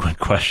frequent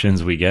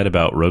questions we get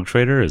about Rogue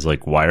Trader is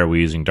like, why are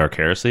we using Dark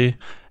Heresy?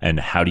 And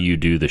how do you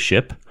do the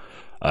ship?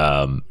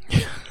 And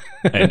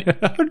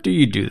how do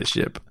you do the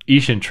ship?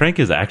 Ishan, Trank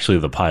is actually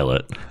the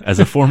pilot as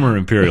a former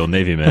Imperial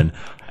Navyman.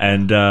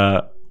 And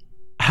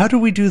how do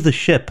we do the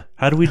ship?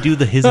 How do we do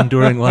the His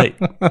Enduring Light?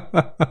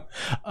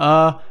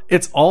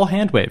 It's all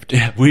hand-waved.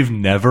 We've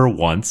never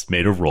once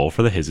made a roll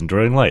for the His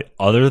Enduring Light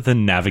other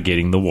than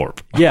navigating the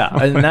warp. Yeah,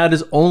 and that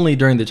is only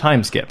during the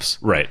time skips.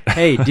 Right.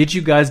 Hey, did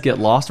you guys get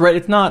lost? Right,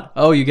 it's not,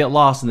 oh, you get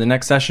lost in the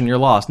next session, you're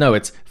lost. No,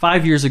 it's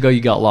 5 years ago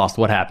you got lost.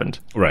 What happened?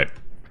 Right.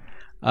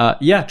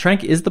 Yeah,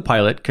 Trank is the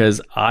pilot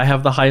because I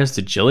have the highest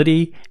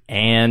agility,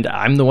 and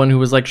I'm the one who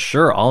was like,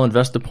 sure, I'll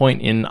invest a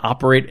point in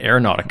Operate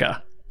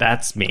Aeronautica.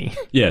 That's me.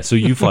 Yeah, so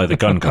you fly the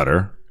gun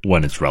cutter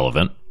when it's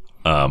relevant,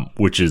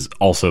 which is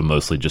also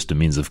mostly just a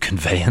means of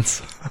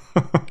conveyance.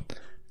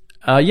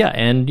 Yeah,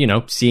 and,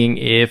 seeing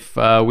if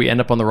we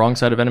end up on the wrong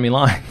side of enemy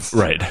lines.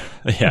 Right.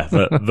 Yeah,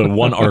 the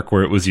one arc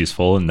where it was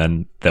useful, and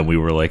then we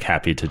were, like,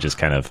 happy to just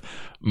kind of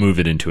move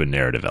it into a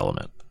narrative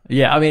element.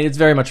 Yeah, it's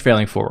very much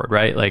failing forward,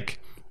 right? Like,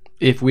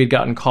 if we'd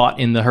gotten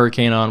caught in the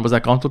hurricane on, was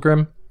that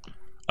Gauntlgrim?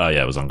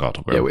 Yeah, it was on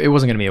Gauntlgrim. It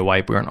wasn't going to be a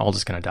wipe. We weren't all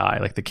just going to die.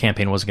 Like, the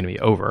campaign wasn't going to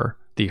be over.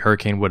 The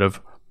hurricane would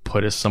have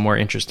put us somewhere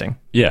interesting.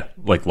 Yeah,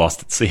 like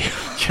Lost at Sea.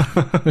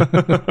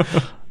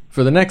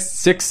 For the next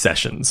 6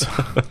 sessions.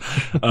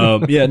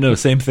 Yeah, no,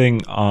 same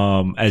thing.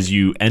 As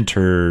you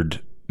entered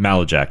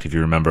Malajact, if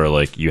you remember,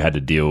 like, you had to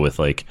deal with,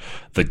 like,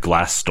 the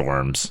glass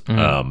storms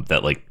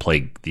that, like,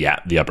 plague the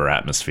upper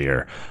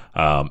atmosphere.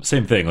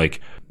 Same thing,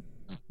 like,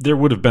 there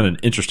would have been an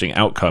interesting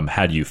outcome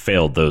had you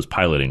failed those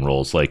piloting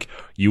roles. Like,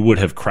 you would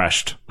have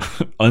crashed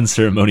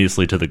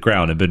unceremoniously to the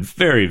ground and been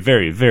very,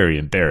 very, very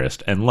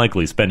embarrassed and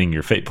likely spending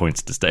your fate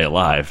points to stay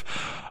alive.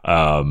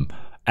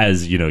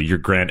 As, your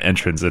grand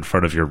entrance in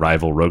front of your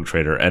rival Rogue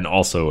Trader and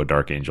also a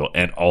Dark Angel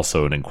and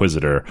also an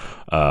Inquisitor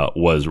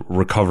was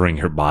recovering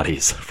your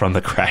bodies from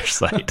the crash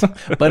site.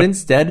 But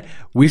instead,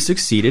 we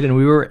succeeded and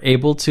we were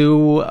able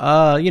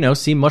to,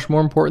 seem much more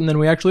important than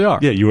we actually are.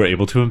 Yeah, you were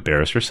able to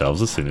embarrass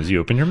yourselves as soon as you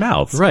open your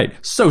mouths. Right.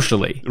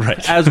 Socially.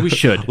 Right. As we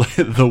should.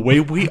 The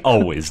way we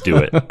always do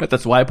it.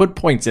 That's why I put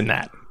points in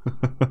that.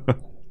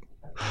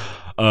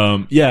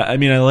 Yeah, I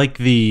like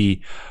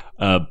the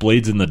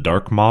Blades in the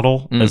Dark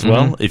model as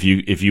well. If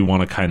you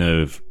want to kind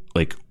of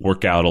like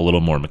work out a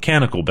little more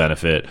mechanical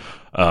benefit,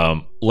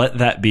 let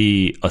that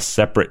be a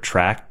separate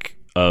track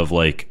of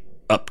like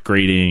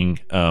upgrading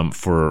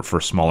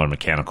for smaller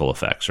mechanical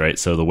effects, right?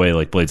 So the way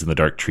like Blades in the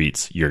Dark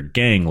treats your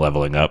gang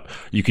leveling up,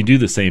 you can do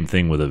the same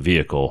thing with a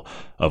vehicle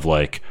of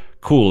like,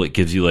 cool, it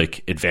gives you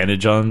like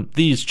advantage on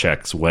these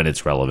checks when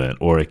it's relevant,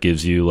 or it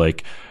gives you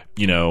like,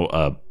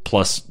 a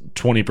plus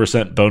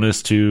 20%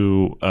 bonus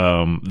to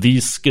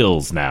these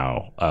skills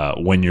now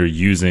when you're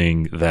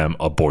using them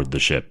aboard the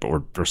ship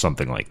or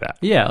something like that.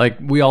 Yeah, like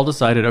we all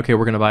decided, okay,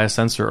 we're going to buy a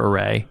sensor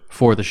array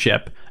for the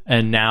ship.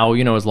 And now,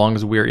 as long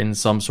as we're in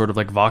some sort of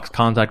like Vox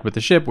contact with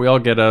the ship, we all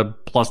get a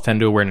plus 10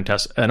 to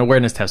an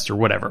awareness test or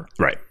whatever.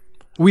 Right.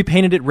 We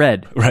painted it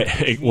red.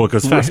 Right. Well, it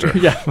goes faster.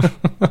 Yeah.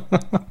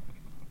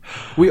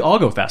 We all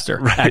go faster,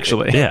 right.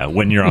 Actually. Yeah,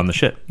 when you're on the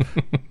ship.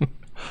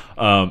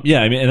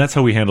 And that's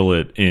how we handle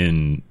it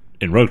in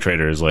Rogue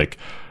Trader is like,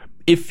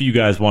 if you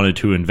guys wanted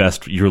to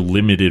invest your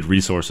limited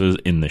resources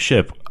in the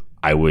ship,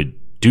 I would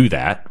do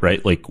that,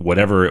 right? Like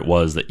whatever it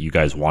was that you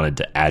guys wanted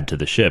to add to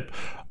the ship,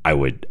 I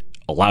would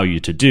allow you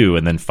to do,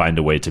 and then find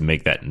a way to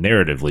make that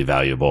narratively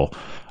valuable.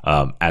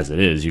 As it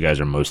is, you guys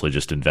are mostly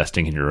just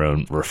investing in your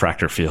own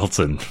refractor fields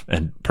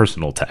and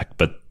personal tech,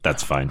 but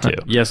that's fine too.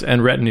 Yes,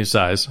 and retinue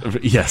size.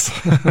 Yes.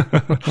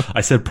 I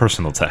said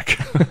personal tech.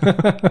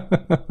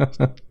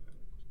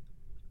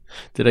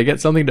 Did I get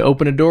something to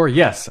open a door?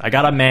 Yes, I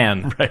got a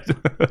man. Right.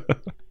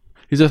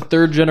 He's a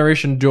third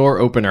generation door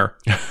opener.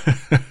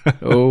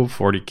 Oh,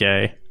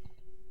 40K.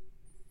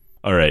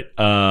 All right.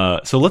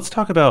 So let's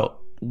talk about,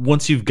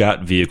 once you've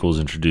got vehicles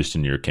introduced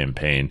in your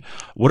campaign,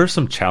 what are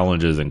some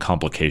challenges and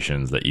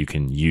complications that you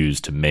can use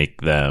to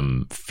make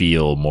them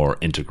feel more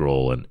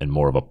integral and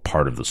more of a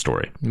part of the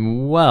story?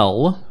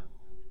 Well,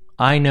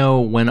 I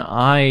know when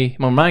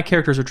my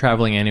characters are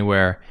traveling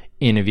anywhere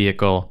in a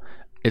vehicle,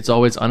 it's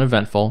always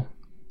uneventful.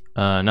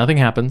 Nothing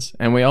happens,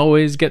 and we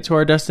always get to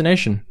our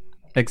destination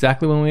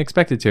exactly when we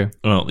expect it to.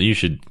 Well, you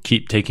should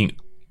keep taking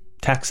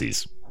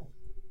taxis.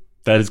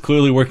 That is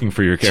clearly working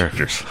for your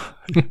characters.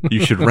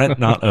 You should rent,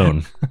 not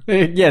own.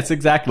 Yes,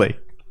 exactly.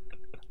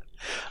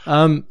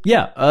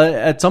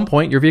 At some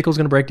point, your vehicle is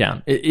going to break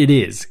down. It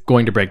is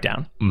going to break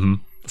down. Mm-hmm.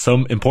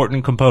 Some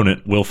important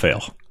component will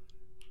fail.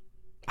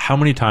 How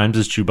many times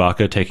is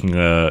Chewbacca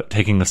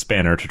taking a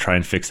spanner to try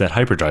and fix that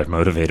hyperdrive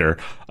motivator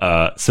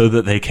so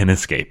that they can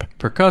escape?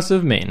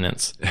 Percussive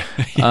maintenance.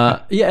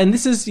 And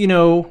this is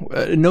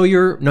know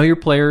your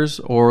players,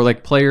 or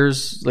like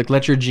players, like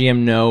let your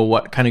GM know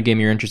what kind of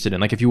game you're interested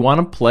in. Like if you want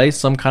to play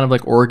some kind of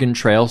like Oregon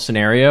Trail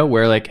scenario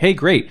where like, hey,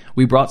 great,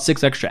 we brought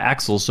 6 extra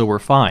axles, so we're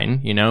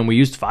fine, and we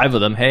used 5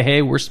 of them.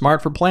 Hey, we're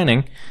smart for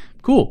planning.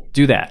 Cool,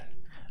 do that.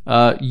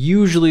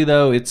 Usually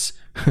though, it's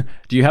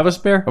do you have a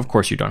spare? Of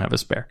course you don't have a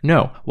spare.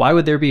 No. Why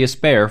would there be a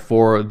spare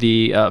for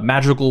the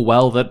magical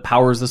well that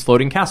powers this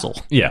floating castle?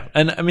 Yeah.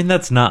 And I mean,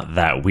 that's not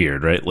that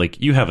weird, right? Like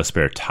you have a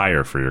spare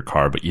tire for your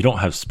car, but you don't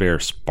have spare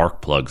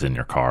spark plugs in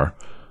your car.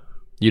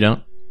 You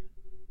don't?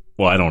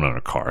 Well, I don't own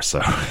a car, so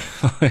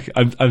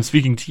I'm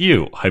speaking to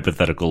you,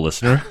 hypothetical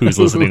listener, who's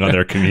listening on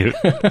their commute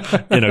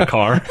in a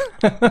car.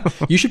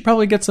 You should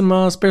probably get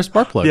some spare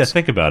spark plugs. Yeah,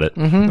 think about it.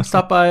 Mm-hmm.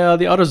 Stop by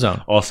the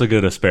AutoZone. Also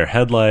get a spare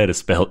headlight, a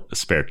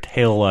spare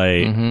tail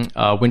light.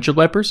 Mm-hmm. Windshield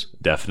wipers?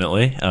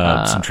 Definitely.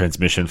 Some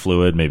transmission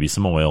fluid, maybe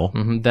some oil.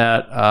 Mm-hmm.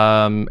 That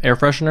air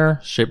freshener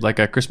shaped like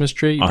a Christmas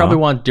tree. You probably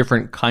want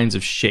different kinds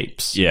of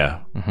shapes. Yeah.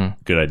 Mm-hmm.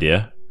 Good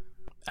idea.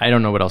 I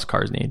don't know what else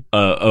cars need.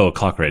 A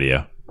clock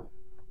radio.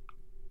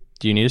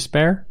 Do you need a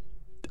spare?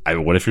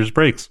 What if yours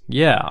breaks?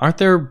 Yeah. Aren't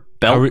there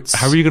belts?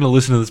 How are you going to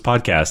listen to this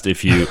podcast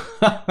if you...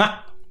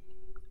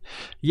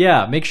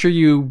 Yeah. Make sure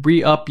you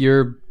re-up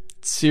your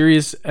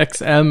Sirius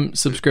XM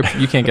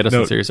subscription. You can't get us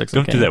on Sirius XM.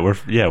 Don't do that.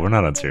 We're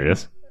not on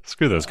Sirius.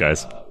 Screw those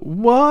guys.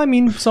 Well, I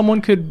mean,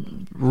 someone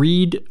could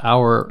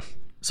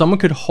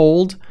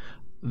hold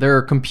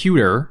their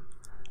computer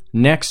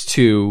next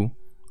to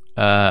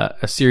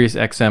a Sirius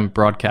XM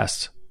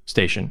broadcast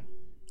station.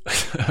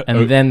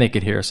 And then they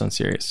could hear us on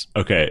Sirius.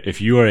 Okay,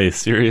 if you are a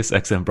Sirius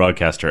XM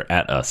broadcaster,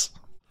 at us.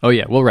 Oh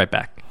yeah, we'll write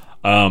back.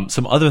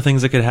 Some other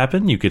things that could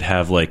happen, you could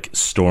have like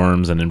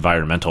storms and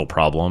environmental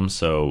problems.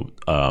 So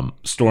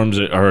storms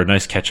are a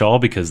nice catch-all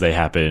because they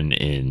happen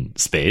in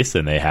space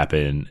and they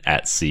happen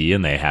at sea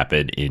and they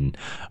happen in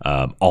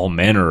all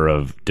manner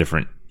of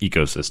different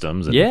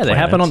ecosystems. And they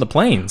happen on the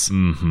planes.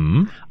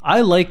 Mm-hmm. I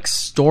like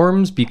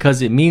storms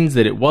because it means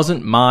that it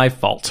wasn't my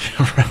fault.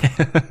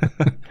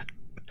 Right.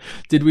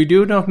 Did we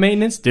do enough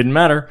maintenance? Didn't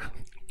matter.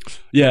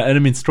 Yeah, and I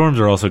mean, storms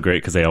are also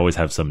great because they always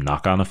have some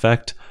knock-on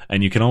effect,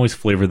 and you can always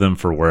flavor them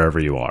for wherever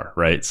you are,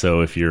 right?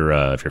 So if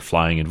you're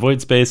flying in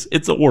void space,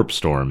 it's a warp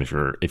storm. If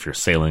you're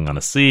sailing on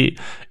a sea,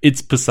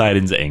 it's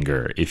Poseidon's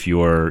anger. If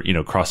you're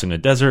crossing a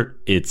desert,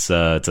 it's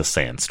a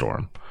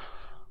sandstorm.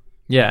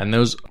 Yeah, and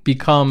those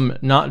become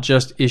not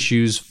just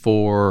issues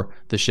for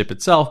the ship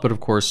itself, but of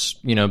course,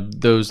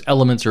 those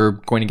elements are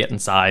going to get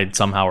inside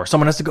somehow, or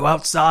someone has to go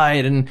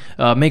outside and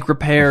make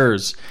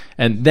repairs.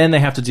 And then they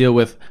have to deal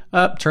with,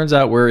 turns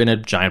out we're in a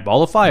giant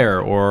ball of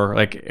fire, or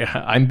like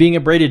I'm being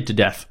abraded to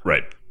death.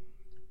 Right.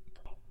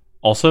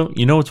 Also,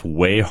 it's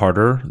way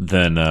harder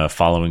than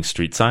following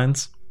street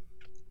signs?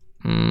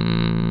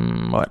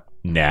 What?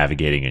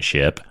 Navigating a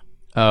ship.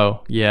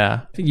 Oh,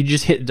 yeah. You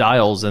just hit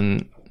dials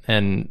and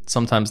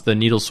sometimes the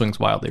needle swings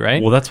wildly,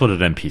 right? Well, that's what an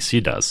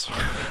NPC does.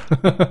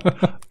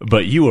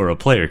 But you are a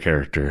player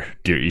character,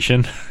 dear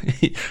Ishin.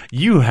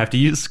 You have to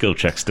use skill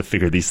checks to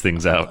figure these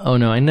things out. Oh,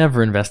 no, I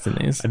never invest in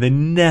these. And they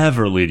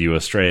never lead you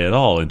astray at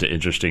all into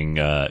interesting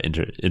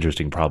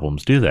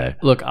problems, do they?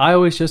 Look, I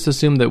always just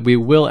assume that we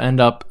will end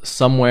up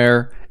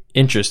somewhere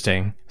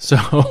interesting. So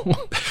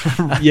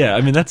yeah,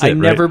 I mean, that's it. I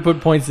never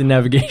put points in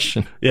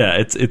navigation. Yeah,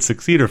 it's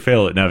succeed or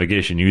fail at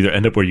navigation. You either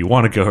end up where you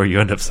want to go or you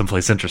end up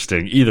someplace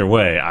interesting. Either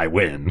way, I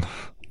win.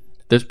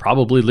 There's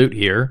probably loot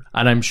here,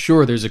 and I'm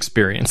sure there's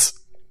experience.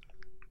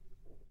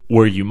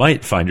 Where you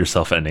might find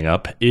yourself ending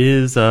up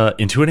is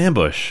into an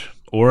ambush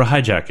or a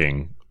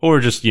hijacking or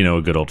just,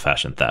 a good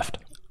old-fashioned theft.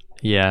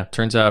 Yeah,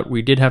 turns out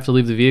we did have to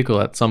leave the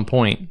vehicle at some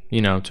point,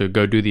 to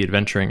go do the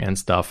adventuring and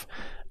stuff.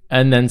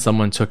 And then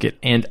someone took it.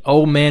 And,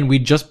 oh man, we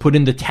just put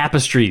in the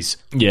tapestries.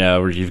 Yeah,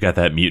 or you've got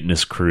that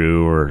mutinous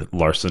crew or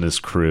larcenous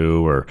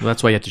crew or... Well,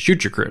 that's why you have to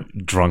shoot your crew.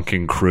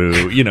 Drunken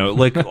crew.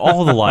 Like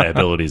all the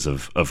liabilities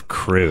of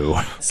crew.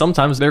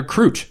 Sometimes they're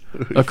croot.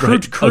 A croot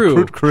Right. crew. A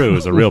croot crew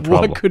is a real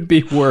problem. What could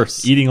be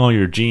worse? Eating all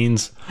your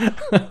jeans.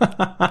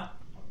 Better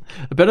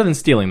than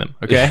stealing them,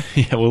 okay?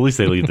 Yeah, well, at least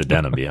they leave the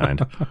denim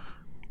behind.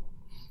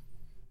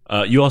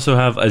 You also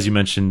have, as you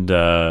mentioned,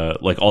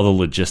 all the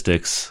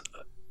logistics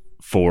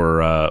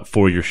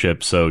for your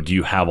ship. So do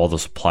you have all the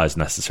supplies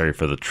necessary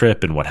for the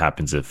trip, and what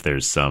happens if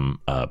there's some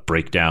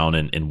breakdown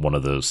in one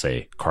of those,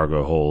 say,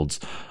 cargo holds?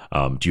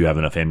 Do you have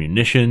enough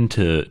ammunition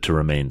to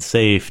remain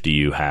safe? Do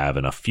you have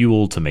enough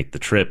fuel to make the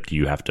trip? Do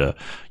you have to,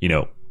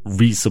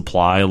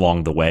 resupply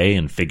along the way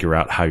and figure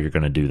out how you're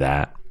going to do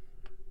that?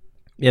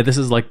 Yeah, this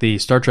is like the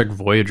Star Trek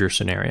Voyager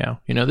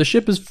scenario. The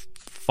ship is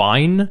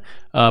fine,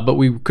 but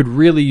we could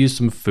really use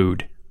some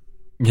food.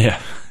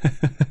 Yeah.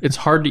 It's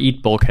hard to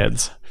eat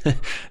bulkheads.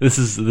 This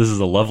is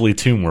a lovely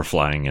tomb we're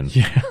flying in.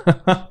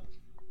 Yeah.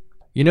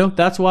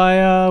 That's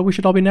why we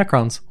should all be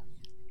Necrons.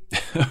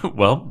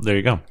 Well, there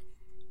you go.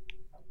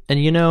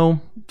 And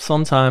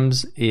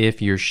sometimes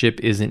if your ship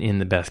isn't in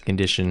the best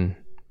condition,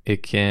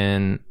 it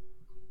can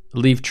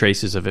leave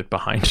traces of it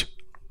behind.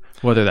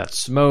 Whether that's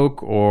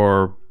smoke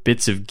or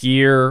bits of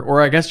gear,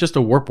 or I guess just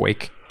a warp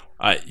wake.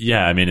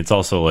 Yeah, I mean, it's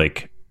also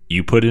like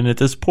you put in at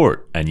this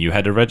port and you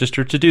had to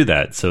register to do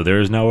that. So there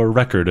is now a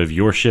record of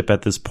your ship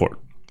at this port.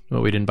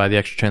 Well, we didn't buy the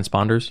extra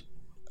transponders?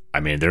 I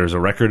mean, there's a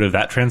record of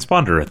that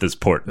transponder at this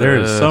port. There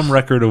is some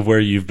record of where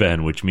you've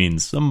been, which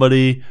means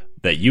somebody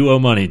that you owe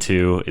money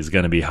to is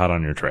going to be hot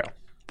on your trail.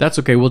 That's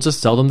okay. We'll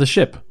just sell them the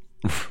ship.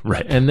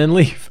 Right. And then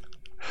leave.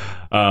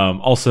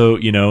 Also,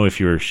 if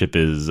your ship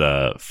is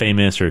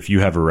famous or if you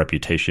have a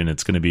reputation,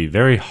 it's going to be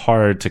very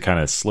hard to kind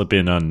of slip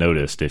in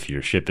unnoticed if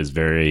your ship is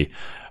very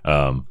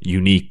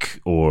unique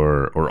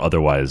or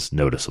otherwise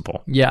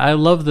noticeable. Yeah, I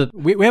love that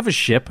we have a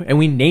ship and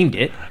we named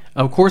it.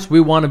 Of course, we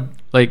want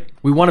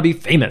to be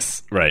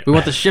famous. Right. We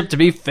want the ship to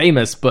be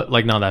famous, but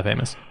not that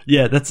famous.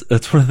 Yeah, that's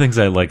one of the things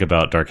I like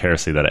about Dark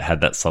Heresy, that it had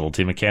that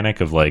subtlety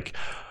mechanic of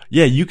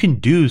yeah, you can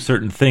do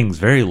certain things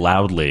very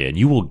loudly and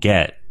you will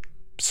get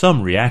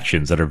some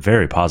reactions that are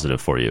very positive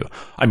for you.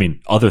 I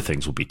mean, other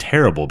things will be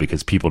terrible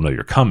because people know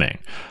you're coming.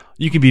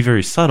 You can be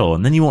very subtle,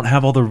 and then you won't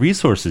have all the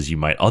resources you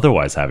might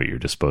otherwise have at your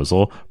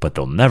disposal, but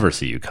they'll never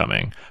see you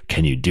coming.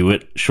 Can you do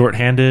it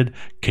shorthanded?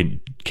 Can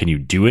you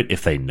do it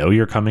if they know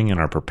you're coming and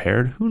are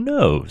prepared? Who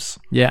knows?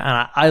 Yeah,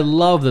 and I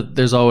love that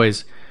there's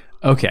always,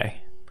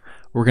 okay,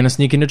 we're going to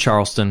sneak into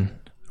Charleston,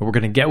 we're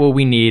going to get what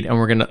we need, and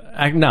we're going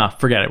to,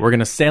 forget it. We're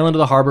going to sail into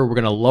the harbor, we're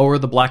going to lower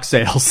the black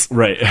sails.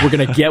 Right. We're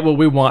going to get what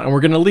we want, and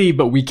we're going to leave,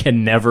 but we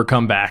can never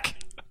come back.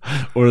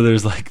 Or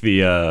there's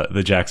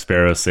the Jack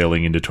Sparrow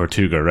sailing into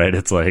Tortuga, right?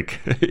 It's like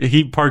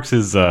he parks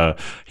his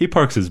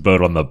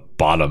boat on the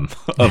bottom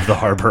of the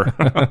harbor.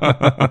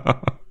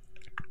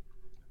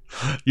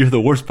 You're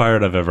the worst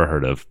pirate I've ever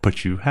heard of,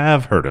 but you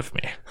have heard of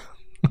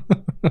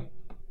me.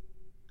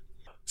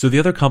 So the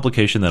other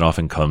complication that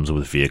often comes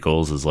with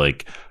vehicles is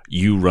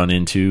you run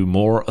into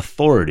more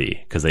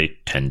authority because they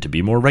tend to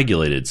be more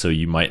regulated. So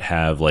you might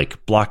have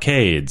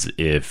blockades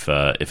if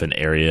an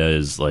area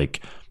is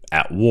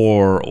at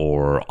war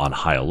or on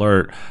high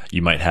alert.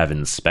 You might have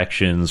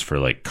inspections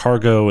for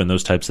cargo and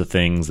those types of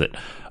things that,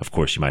 of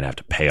course, you might have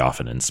to pay off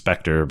an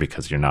inspector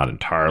because you're not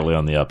entirely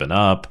on the up and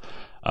up.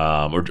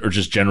 Or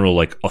just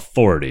general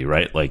authority,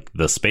 right?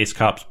 The space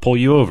cops pull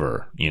you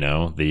over.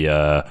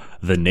 The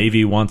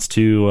Navy wants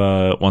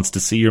to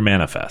see your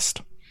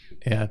manifest.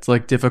 Yeah, it's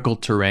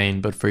difficult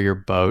terrain, but for your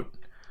boat.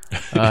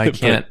 I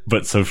can't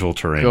but social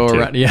terrain go too.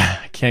 around. Yeah,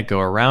 I can't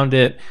go around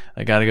it.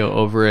 I got to go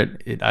over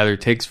it. It either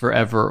takes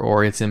forever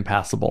or it's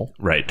impassable.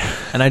 Right.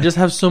 And I just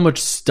have so much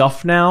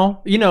stuff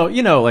now.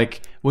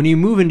 When you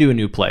move into a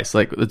new place,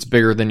 it's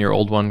bigger than your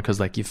old one because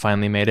you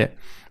finally made it,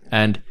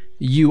 and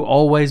you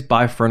always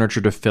buy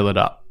furniture to fill it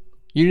up.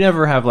 You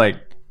never have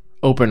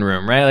open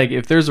room, right?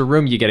 If there's a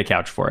room, you get a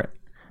couch for it.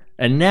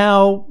 And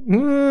now,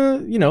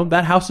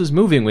 that house is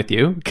moving with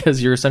you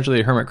because you're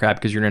essentially a hermit crab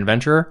because you're an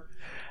adventurer.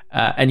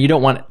 And you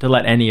don't want to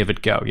let any of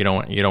it go. You don't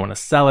want to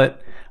sell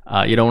it.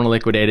 You don't want to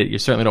liquidate it. You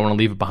certainly don't want to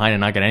leave it behind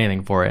and not get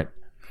anything for it.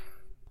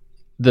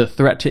 The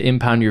threat to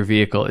impound your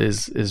vehicle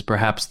is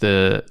perhaps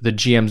the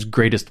GM's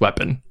greatest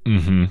weapon.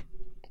 Mm-hmm.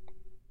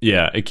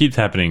 Yeah, it keeps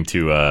happening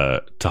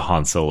to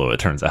Han Solo, it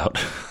turns out.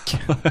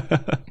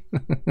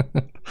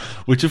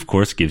 Which, of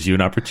course, gives you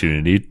an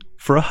opportunity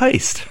for a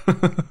heist.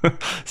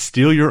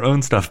 Steal your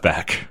own stuff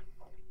back.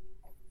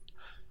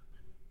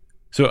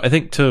 So I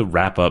think to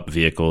wrap up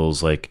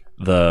vehicles, like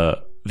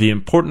the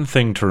important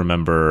thing to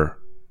remember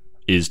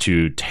is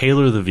to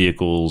tailor the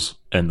vehicles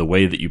and the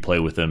way that you play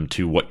with them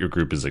to what your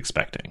group is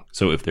expecting.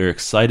 So if they're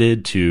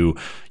excited to,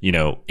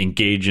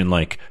 engage in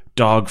like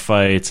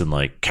dogfights and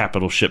like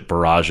capital ship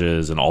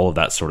barrages and all of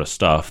that sort of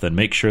stuff, then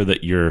make sure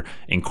that you're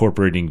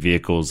incorporating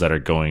vehicles that are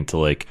going to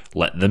like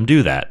let them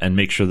do that, and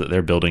make sure that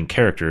they're building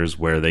characters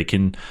where they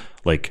can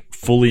like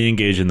fully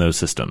engage in those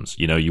systems.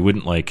 You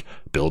wouldn't like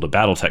build a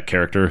BattleTech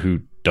character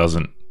who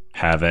doesn't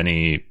have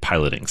any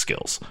piloting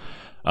skills.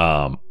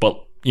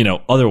 But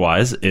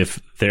otherwise, if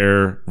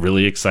they're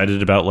really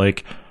excited about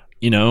like,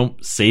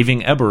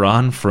 saving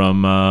Eberron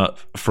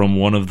from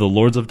one of the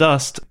Lords of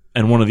Dust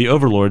and one of the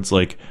Overlords,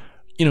 like,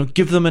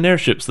 give them an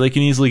airship so they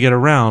can easily get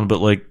around,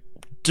 but like,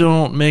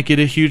 don't make it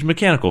a huge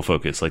mechanical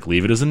focus. Like,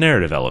 leave it as a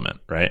narrative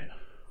element, right?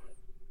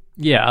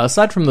 Yeah,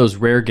 aside from those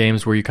rare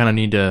games where you kind of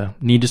need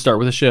to start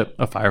with a ship,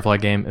 a Firefly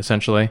game,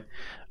 essentially,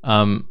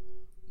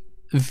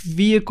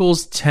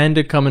 vehicles tend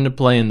to come into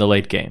play in the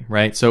late game,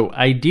 right? So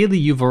ideally,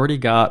 you've already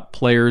got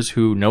players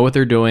who know what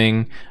they're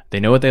doing, they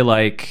know what they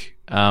like,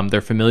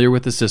 they're familiar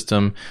with the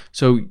system,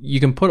 so you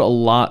can put a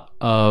lot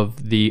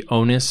of the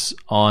onus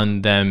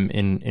on them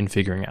in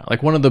figuring out.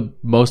 Like, one of the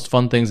most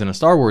fun things in a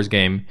Star Wars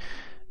game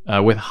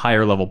with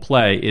higher level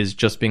play is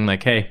just being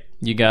like, hey,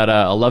 you got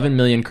 11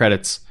 million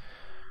credits,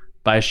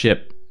 buy a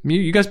ship,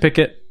 you guys pick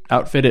it,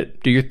 outfit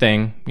it, do your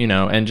thing,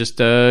 and just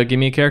give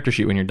me a character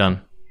sheet when you're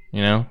done,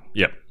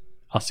 Yep.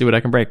 I'll see what I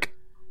can break.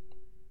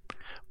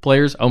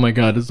 Players, oh my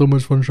god, it's so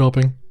much fun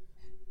shopping.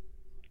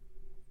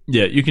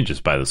 Yeah, you can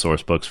just buy the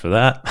source books for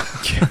that.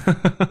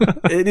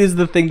 It is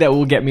the thing that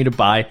will get me to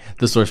buy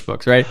the source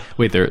books, right?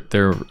 Wait,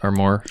 there are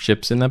more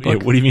ships in that book?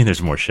 Yeah, what do you mean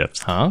there's more ships?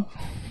 Huh?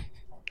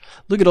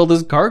 Look at all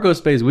this cargo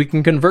space we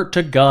can convert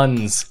to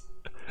guns.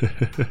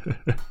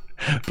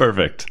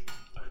 Perfect.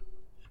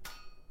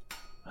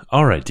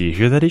 All right, do you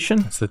hear that,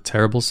 Ishan? It's the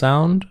terrible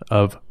sound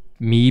of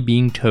me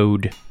being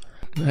towed.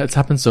 That's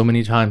happened so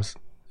many times.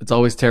 It's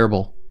always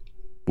terrible.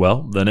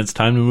 Well, then it's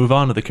time to move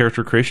on to the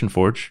Character Creation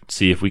Forge,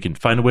 see if we can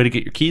find a way to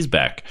get your keys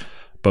back.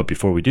 But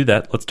before we do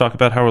that, let's talk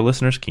about how our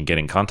listeners can get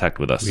in contact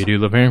with us. We do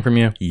love hearing from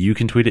you. You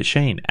can tweet at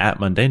Shane at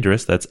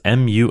Mundangerous. That's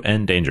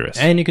M-U-N Dangerous.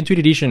 And you can tweet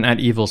at Ishan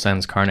at Evil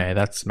Sans Carne.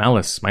 That's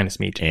malice minus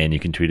meat. And you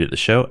can tweet at the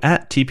show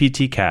at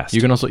TPTcast.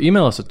 You can also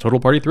email us at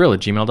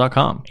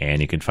totalpartythrill@gmail.com.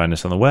 And you can find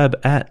us on the web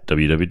at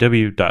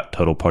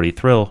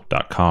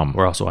www.totalpartythrill.com.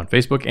 We're also on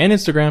Facebook and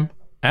Instagram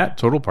at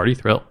Total Party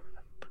Thrill.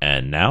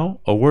 And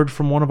now, a word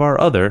from one of our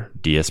other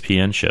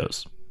DSPN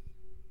shows.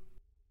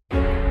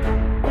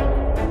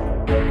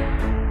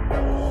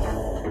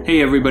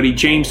 Hey everybody,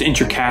 James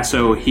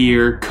Introcasso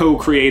here,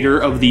 co-creator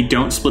of the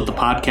Don't Split the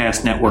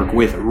Podcast Network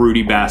with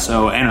Rudy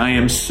Basso, and I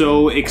am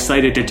so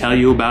excited to tell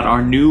you about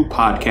our new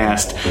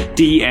podcast,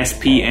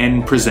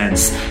 DSPN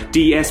Presents.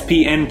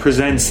 DSPN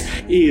Presents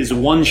is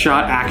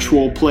one-shot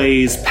actual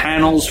plays,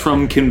 panels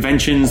from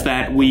conventions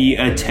that we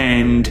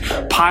attend,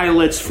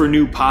 pilots for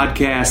new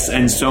podcasts,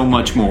 and so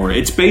much more.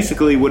 It's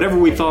basically whatever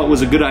we thought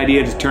was a good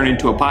idea to turn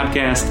into a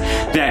podcast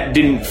that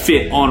didn't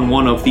fit on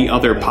one of the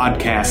other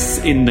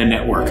podcasts in the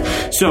network.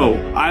 So,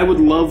 I would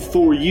love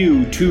for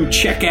you to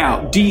check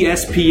out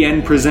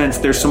DSPN Presents.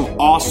 There's some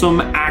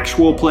awesome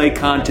actual play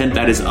content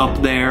that is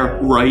up there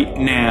right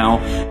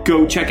now.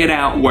 Go check it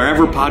out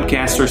wherever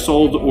podcasts are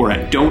sold or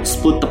at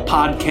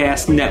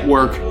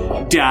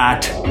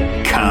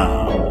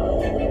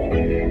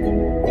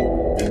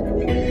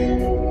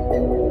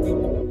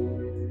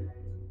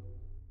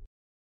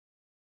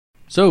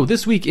So,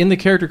 this week in the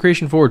Character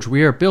Creation Forge,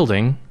 we are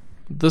building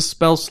the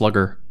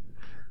Spellslugger.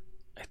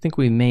 I think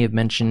we may have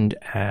mentioned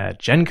at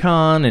Gen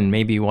Con and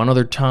maybe one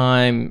other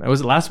time.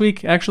 Was it last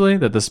week, actually?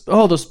 That the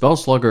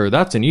Spellslugger,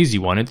 that's an easy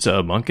one. It's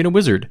a monk and a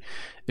wizard.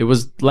 It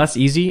was less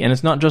easy, and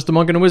it's not just a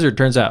monk and a wizard,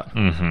 turns out.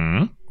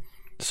 Mm-hmm.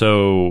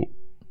 So,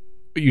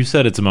 you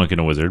said it's a monk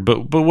and a wizard,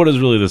 but what is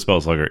really the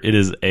Spellslugger? It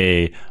is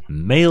a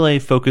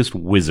melee-focused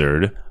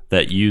wizard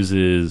that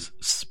uses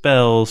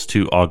spells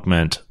to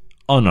augment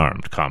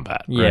unarmed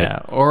combat, right? Yeah,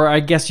 or I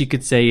guess you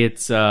could say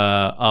it's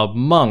a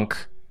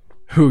monk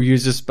who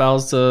uses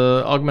spells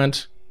to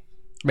augment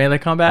melee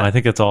combat. I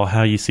think that's all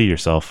how you see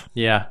yourself.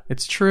 Yeah,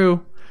 it's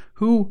true.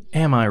 Who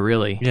am I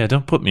really? Yeah,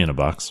 don't put me in a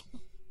box.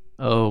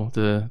 Oh,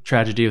 the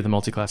tragedy of the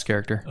multi-class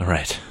character. All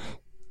right.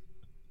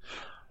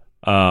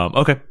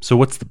 Okay, so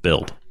what's the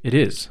build? It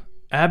is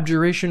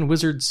Abjuration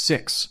Wizard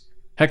 6,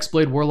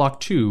 Hexblade Warlock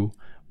 2,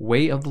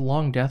 Way of the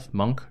Long Death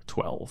Monk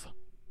 12.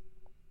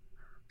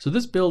 So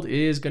this build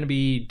is going to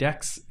be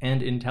Dex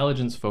and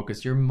Intelligence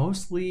focused. You're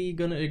mostly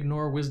going to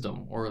ignore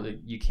Wisdom, or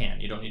you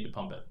don't need to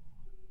pump it.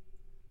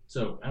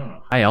 So, I don't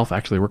know. High Elf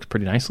actually works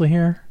pretty nicely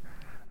here.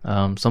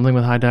 Something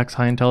with high dex,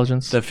 high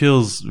intelligence. That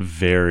feels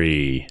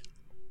very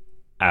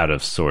out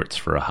of sorts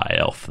for a high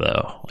elf,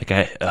 though.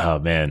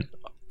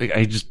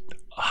 I just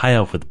high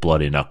elf with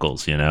bloody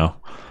knuckles, you know?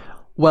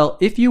 Well,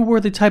 if you were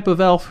the type of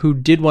elf who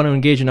did want to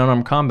engage in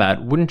unarmed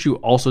combat, wouldn't you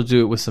also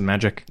do it with some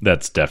magic?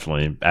 That's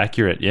definitely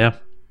accurate, yeah.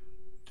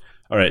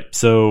 All right,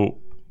 so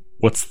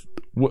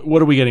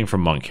what are we getting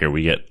from Monk here?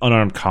 We get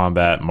unarmed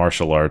combat,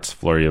 martial arts,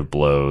 flurry of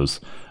blows.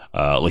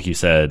 Like you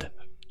said,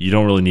 you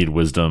don't really need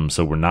wisdom,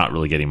 so we're not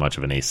really getting much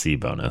of an AC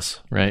bonus.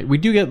 Right. We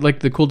do get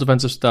like the cool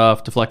defensive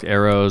stuff, deflect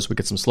arrows, we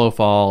get some slow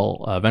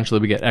fall. Eventually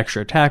we get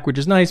extra attack, which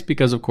is nice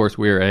because, of course,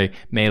 we're a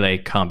melee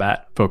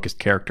combat-focused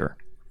character.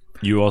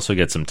 You also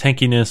get some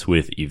tankiness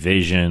with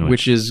evasion.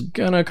 Which is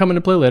going to come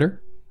into play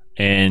later.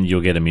 And you'll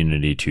get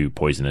immunity to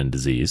poison and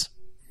disease.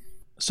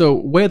 So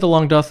Way of the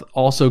Long Death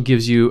also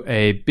gives you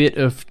a bit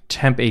of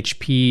temp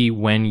HP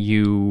when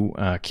you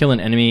kill an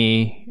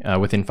enemy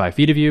within 5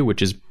 feet of you,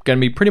 which is going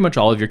to be pretty much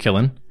all of your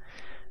killing.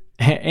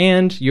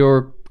 And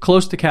your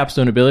close to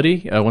capstone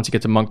ability, once you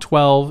get to Monk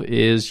 12,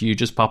 is you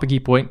just pop a key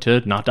point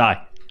to not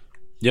die.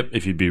 Yep,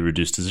 if you'd be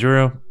reduced to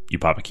 0, you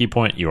pop a key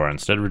point, you are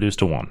instead reduced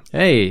to 1.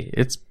 Hey,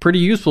 it's pretty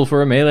useful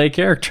for a melee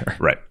character.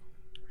 Right.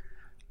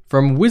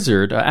 From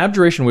Wizard,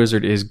 Abjuration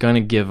Wizard is going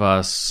to give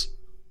us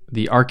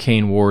the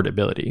Arcane Ward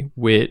ability,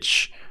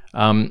 which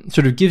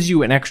sort of gives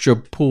you an extra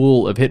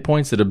pool of hit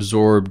points that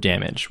absorb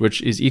damage,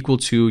 which is equal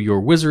to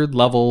your Wizard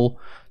level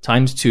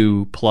times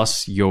 2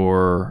 plus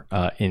your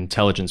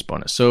intelligence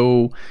bonus.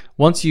 So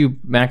once you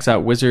max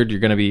out Wizard, you're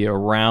going to be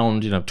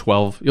around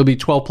 12. You'll be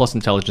 12 plus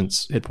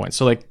intelligence hit points.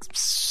 So like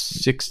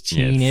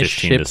 16-ish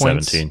 15 hit to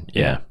points. 17.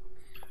 Yeah.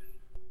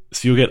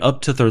 So you'll get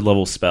up to 3rd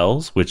level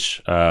spells,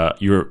 which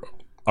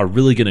are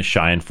really going to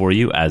shine for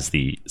you as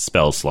the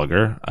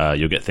Spellslugger.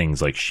 You'll get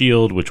things like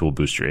Shield, which will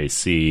boost your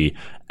AC,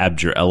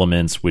 Abjure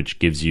Elements, which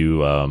gives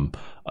you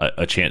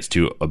a chance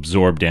to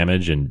absorb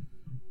damage and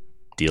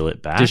deal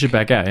it back. Dish it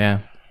back out, yeah.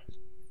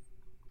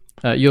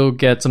 You'll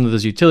get some of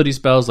those utility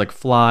spells like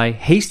Fly.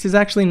 Haste is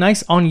actually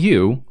nice on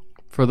you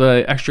for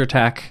the extra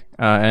attack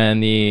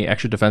and the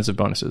extra defensive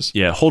bonuses.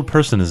 Yeah, Hold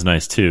Person is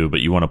nice too,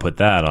 but you want to put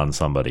that on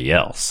somebody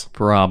else.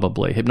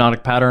 Probably.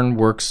 Hypnotic Pattern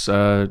works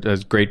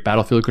as great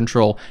battlefield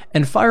control.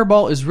 And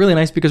Fireball is really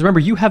nice because remember,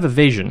 you have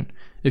evasion.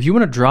 If you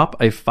want to drop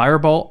a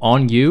Fireball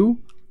on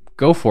you,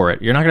 go for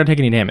it. You're not going to take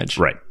any damage.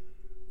 Right.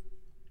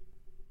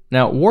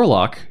 Now,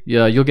 Warlock,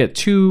 you'll get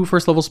 2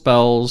 first level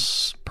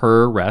spells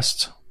per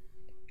rest.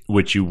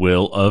 Which you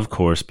will, of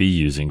course, be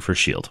using for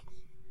shield.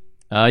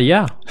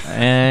 Yeah.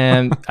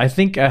 And I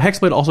think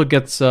Hexblade also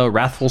gets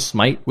Wrathful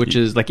Smite, which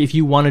is like if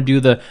you want to do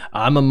the,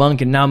 I'm a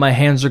monk and now my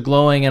hands are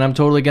glowing and I'm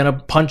totally going to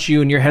punch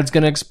you and your head's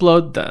going to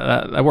explode,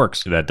 that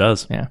works. That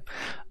does. Yeah.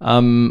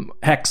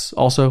 Hex,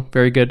 also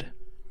very good.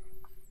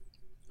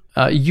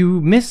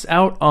 You miss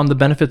out on the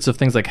benefits of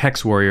things like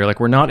Hex Warrior. Like,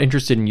 we're not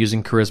interested in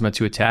using Charisma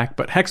to attack,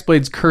 but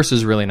Hexblade's Curse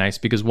is really nice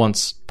because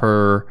once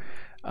per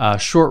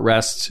short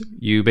rest,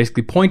 you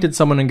basically point at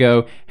someone and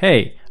go,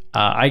 hey,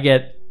 I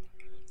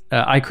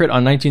crit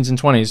on 19s and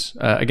 20s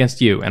against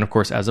you. And of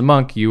course, as a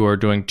monk, you are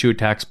doing 2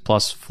 attacks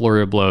plus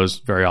flurry of blows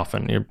very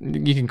often.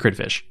 You can crit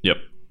fish. Yep.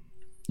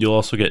 You'll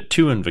also get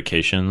 2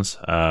 invocations.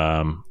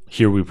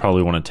 Here we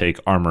probably want to take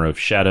Armor of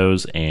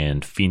Shadows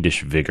and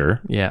Fiendish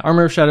Vigor. Yeah,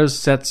 Armor of Shadows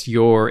sets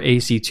your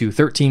AC to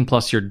 13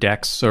 plus your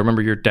dex. So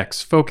remember, your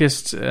dex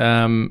focused.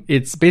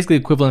 It's basically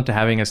equivalent to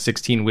having a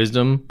 16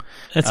 wisdom.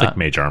 It's like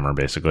mage armor,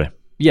 basically.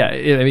 Yeah,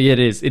 it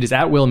is. It is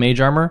at will mage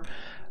armor.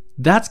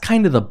 That's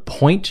kind of the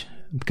point,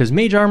 because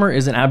mage armor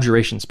is an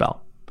abjuration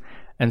spell.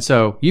 And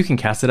so you can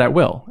cast it at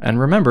will. And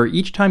remember,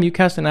 each time you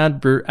cast an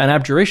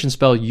abjuration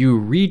spell, you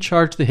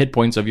recharge the hit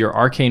points of your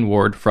arcane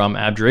ward from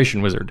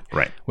Abjuration Wizard.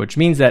 Right. Which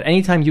means that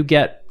anytime you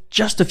get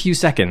just a few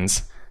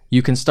seconds,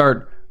 you can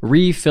start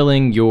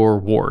refilling your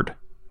ward.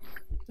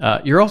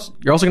 You're also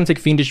going to take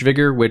Fiendish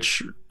Vigor,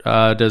 which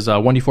does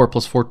 1d4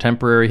 plus 4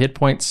 temporary hit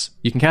points.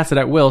 You can cast it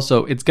at will,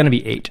 so it's going to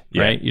be 8,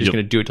 right? You're just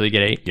going to do it till you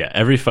get 8. Yeah,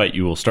 every fight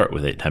you will start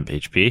with 8 temp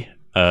HP.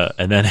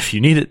 And then if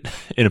you need it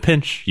in a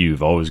pinch,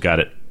 you've always got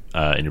it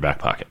in your back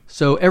pocket.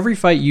 So every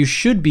fight you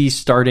should be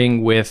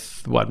starting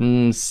with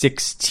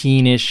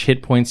 16-ish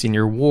hit points in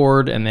your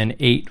ward and then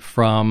 8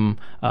 from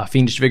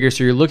Fiendish Vigor.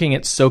 So you're looking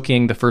at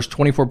soaking the first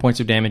 24 points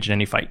of damage in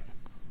any fight.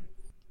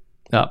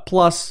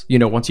 Plus,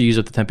 once you use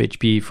up the temp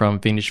HP from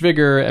Fiendish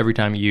Vigor, every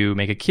time you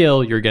make a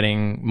kill, you're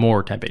getting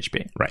more temp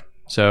HP. Right.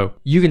 So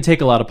you can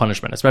take a lot of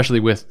punishment, especially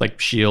with like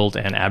shield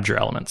and abjure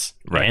elements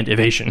and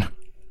evasion.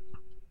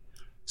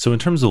 So in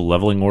terms of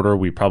leveling order,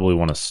 we probably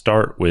want to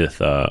start with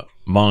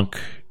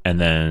Monk and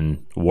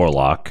then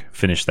Warlock,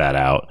 finish that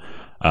out,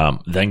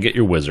 then get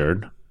your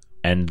Wizard,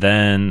 and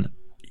then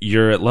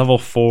you're at level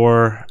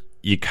 4.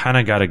 You kind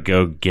of got to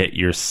go get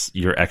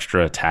your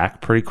extra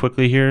attack pretty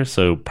quickly here.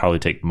 So probably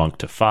take Monk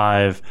to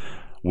 5,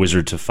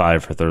 Wizard to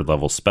 5 for 3rd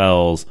level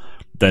spells,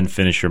 then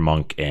finish your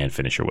monk and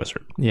finish your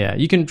wizard. Yeah,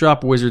 you can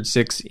drop Wizard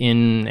 6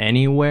 in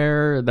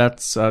anywhere.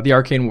 That's the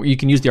arcane. You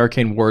can use the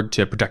arcane ward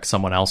to protect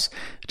someone else.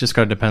 It just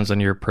kind of depends on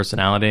your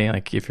personality.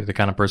 Like if you're the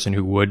kind of person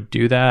who would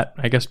do that,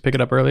 I guess pick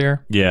it up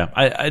earlier. Yeah,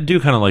 I do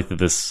kind of like that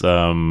this,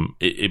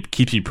 it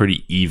keeps you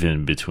pretty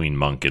even between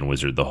monk and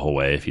wizard the whole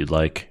way if you'd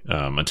like,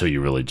 until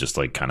you really just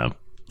like kind of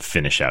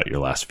finish out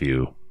your last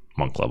few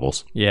monk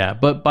levels. Yeah,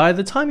 but by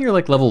the time you're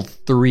like level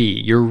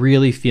 3, you're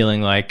really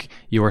feeling like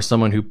you are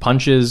someone who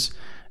punches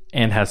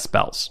and has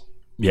spells.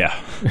 Yeah.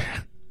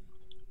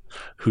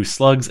 Who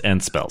slugs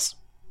and spells.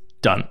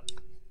 Done.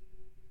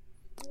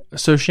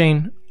 So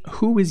Shane,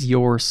 who is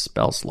your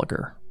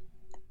Spellslugger?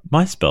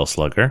 My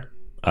Spellslugger,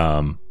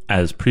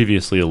 as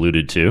previously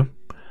alluded to,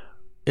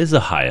 is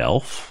a high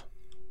elf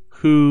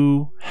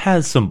who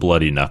has some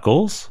bloody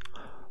knuckles,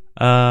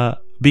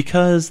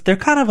 because they're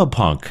kind of a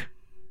punk.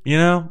 You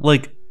know,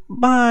 like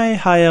my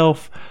high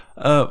elf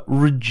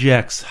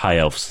rejects high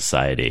elf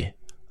society.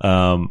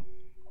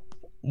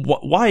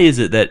 Why is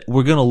it that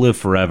we're going to live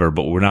forever,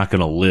 but we're not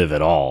going to live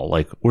at all?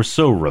 Like, we're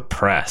so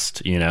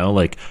repressed, you know?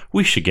 Like,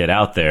 we should get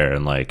out there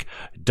and, like,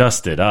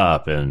 dust it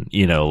up and,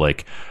 you know,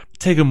 like,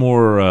 take a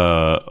more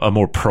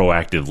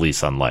proactive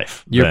lease on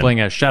life. You're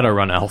playing a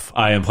Shadowrun elf.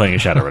 I am playing a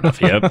Shadowrun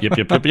elf. Yep.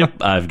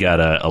 I've got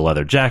a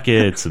leather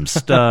jacket, some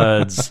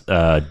studs,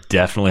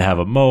 definitely have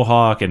a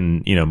mohawk,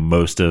 and you know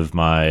most of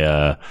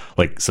my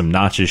like some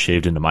notches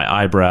shaved into my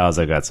eyebrows.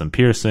 I got some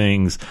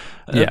piercings.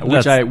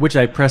 Yeah, which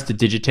I press to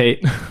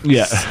digitate.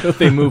 Yeah, so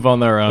they move on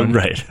their own.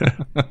 Right.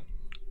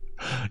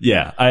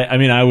 Yeah, I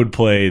mean, I would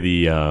play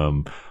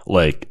the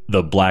like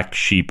the black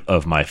sheep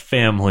of my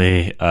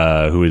family,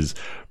 who is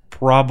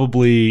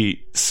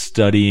probably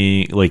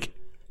studying, like,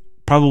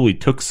 probably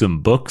took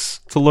some books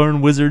to learn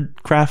wizard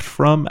craft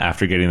from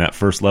after getting that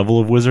first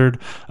level of wizard,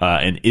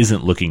 and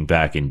isn't looking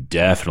back, and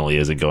definitely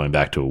isn't going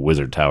back to a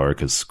wizard tower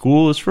because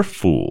school is for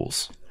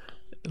fools.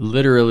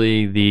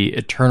 Literally the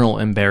eternal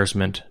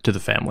embarrassment to the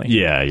family.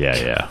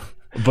 Yeah.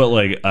 But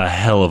like a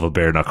hell of a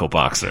bare knuckle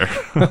boxer.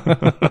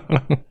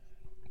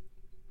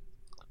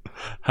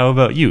 How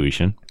about you,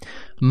 Ishan?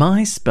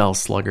 My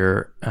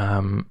Spellslugger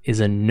is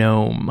a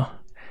gnome.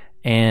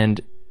 And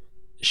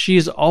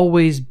she's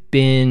always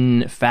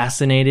been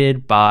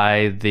fascinated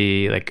by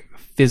the like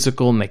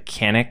physical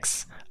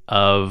mechanics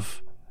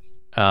of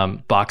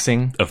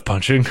boxing, of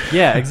punching.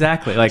 Yeah,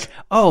 exactly. Like,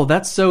 oh,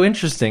 that's so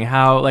interesting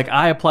how like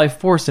I apply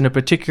force in a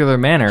particular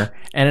manner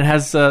and it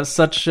has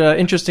such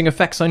interesting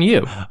effects on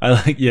you.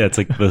 I like, yeah, it's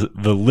like the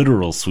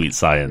literal sweet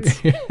science.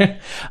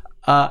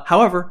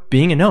 However,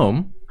 being a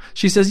gnome,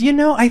 she says, you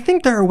know, I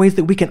think there are ways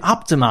that we can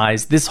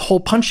optimize this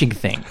whole punching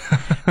thing.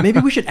 Maybe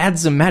we should add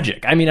some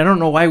magic. I mean, I don't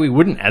know why we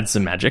wouldn't add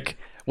some magic.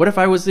 What if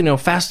I was, you know,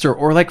 faster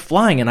or like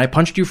flying and I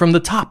punched you from the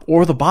top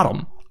or the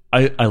bottom?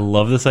 I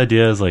love this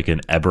idea as like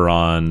an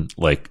Eberron,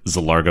 like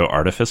Zalargo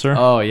artificer.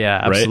 Oh yeah,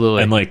 absolutely.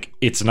 Right? And like,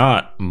 it's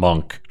not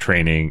monk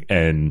training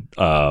and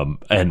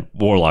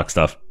warlock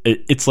stuff.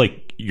 It's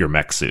like your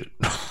mech suit.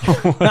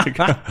 Like,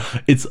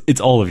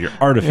 it's all of your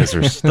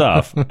artificer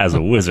stuff as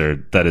a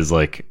wizard that is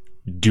like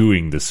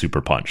doing the super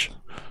punch.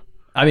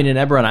 I mean, in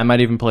Eberron, I might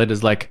even play it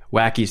as like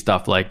wacky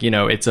stuff, like, you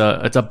know, it's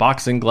a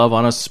boxing glove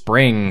on a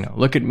spring.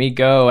 Look at me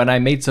go! And I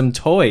made some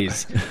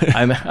toys.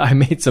 I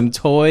made some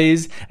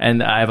toys,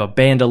 and I have a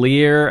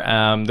bandolier.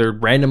 They're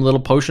random little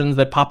potions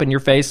that pop in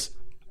your face.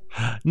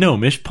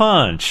 Gnomish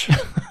punch.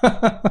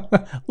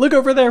 Look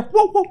over there!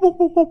 Whoa, whoa, whoa,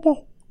 whoa, whoa,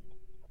 whoa.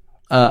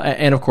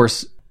 And of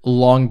course,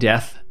 Long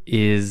Death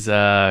is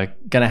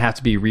gonna have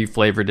to be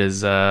reflavored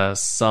as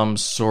some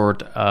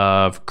sort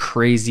of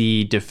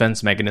crazy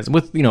defense mechanism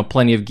with, you know,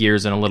 plenty of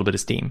gears and a little bit of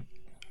steam.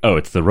 Oh,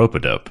 it's the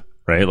rope-a-dope,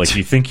 right? Like,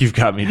 you think you've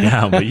got me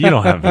down, but you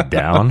don't have me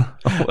down.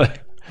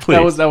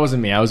 That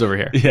wasn't me. I was over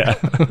here. Yeah.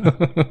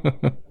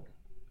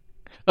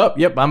 Oh,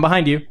 yep, I'm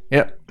behind you.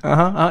 Yep.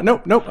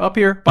 Nope, up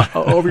here,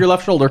 over your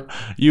left shoulder.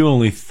 You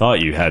only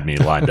thought you had me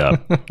lined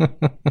up.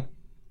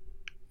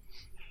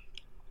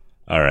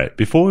 All right.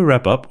 Before we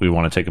wrap up, we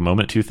want to take a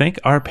moment to thank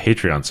our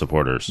Patreon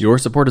supporters. Your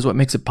support is what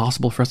makes it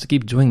possible for us to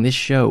keep doing this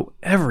show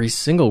every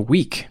single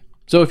week.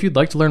 So if you'd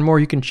like to learn more,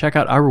 you can check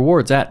out our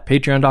rewards at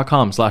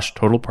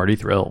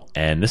patreon.com/totalpartythrill.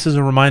 And this is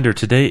a reminder,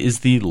 today is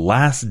the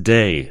last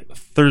day.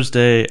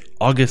 Thursday,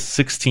 August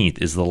 16th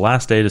is the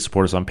last day to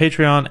support us on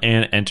Patreon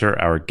and enter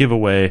our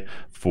giveaway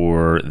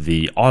for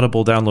the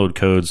Audible download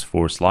codes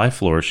for Sly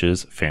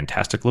Flourish's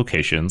Fantastic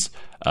Locations,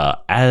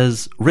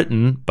 as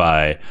written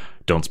by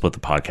Don't Split the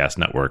Podcast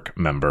Network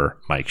member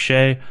Mike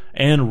Shea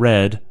and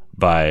read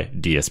by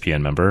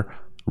DSPN member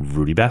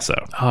Rudy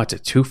Basso. Oh, it's a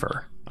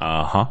twofer.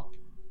 Uh-huh.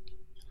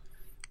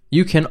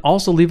 You can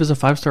also leave us a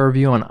 5-star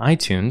review on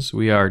iTunes.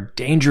 We are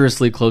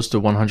dangerously close to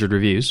 100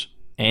 reviews.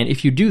 And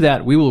if you do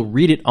that, we will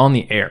read it on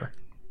the air.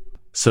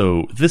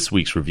 So this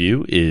week's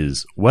review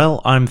is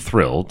Well, I'm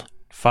Thrilled,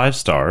 5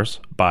 stars,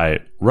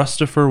 by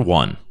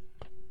Rustifer1.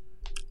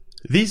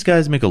 These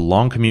guys make a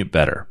long commute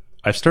better.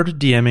 I've started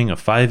DMing a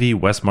 5e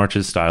West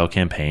Marches style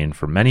campaign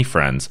for many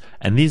friends,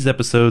 and these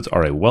episodes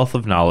are a wealth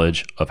of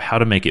knowledge of how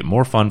to make it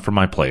more fun for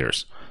my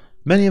players.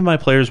 Many of my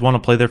players want to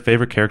play their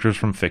favorite characters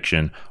from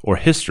fiction or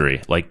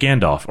history, like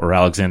Gandalf or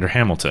Alexander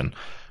Hamilton.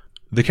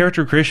 The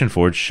Character Creation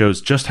Forge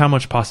shows just how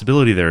much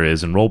possibility there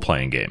is in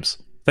role-playing games.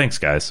 Thanks,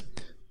 guys.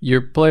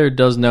 Your player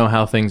does know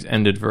how things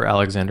ended for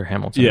Alexander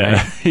Hamilton,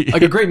 Yeah. right?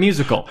 Like a great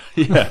musical.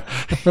 Yeah.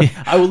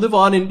 I will live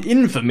on in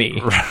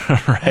infamy.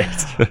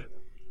 Right.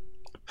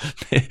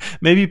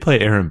 Maybe play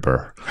Aaron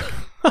Burr.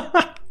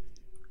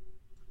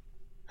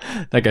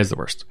 That guy's the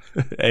worst.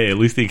 Hey, at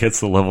least he gets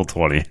to level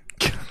 20.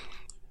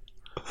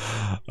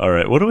 All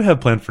right, what do we have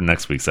planned for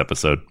next week's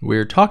episode?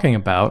 We're talking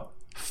about,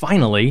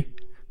 finally,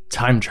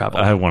 time travel.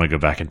 I want to go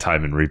back in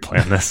time and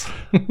replan this.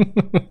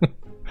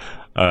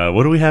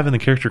 What do we have in the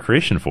Character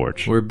Creation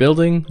Forge? We're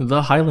building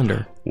the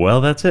Highlander.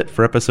 Well, that's it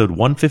for episode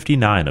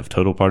 159 of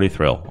Total Party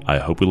Thrill. I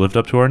hope we lived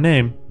up to our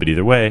name, but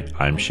either way,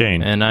 I'm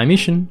Shane. And I'm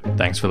Ishan.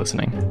 Thanks for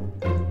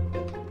listening.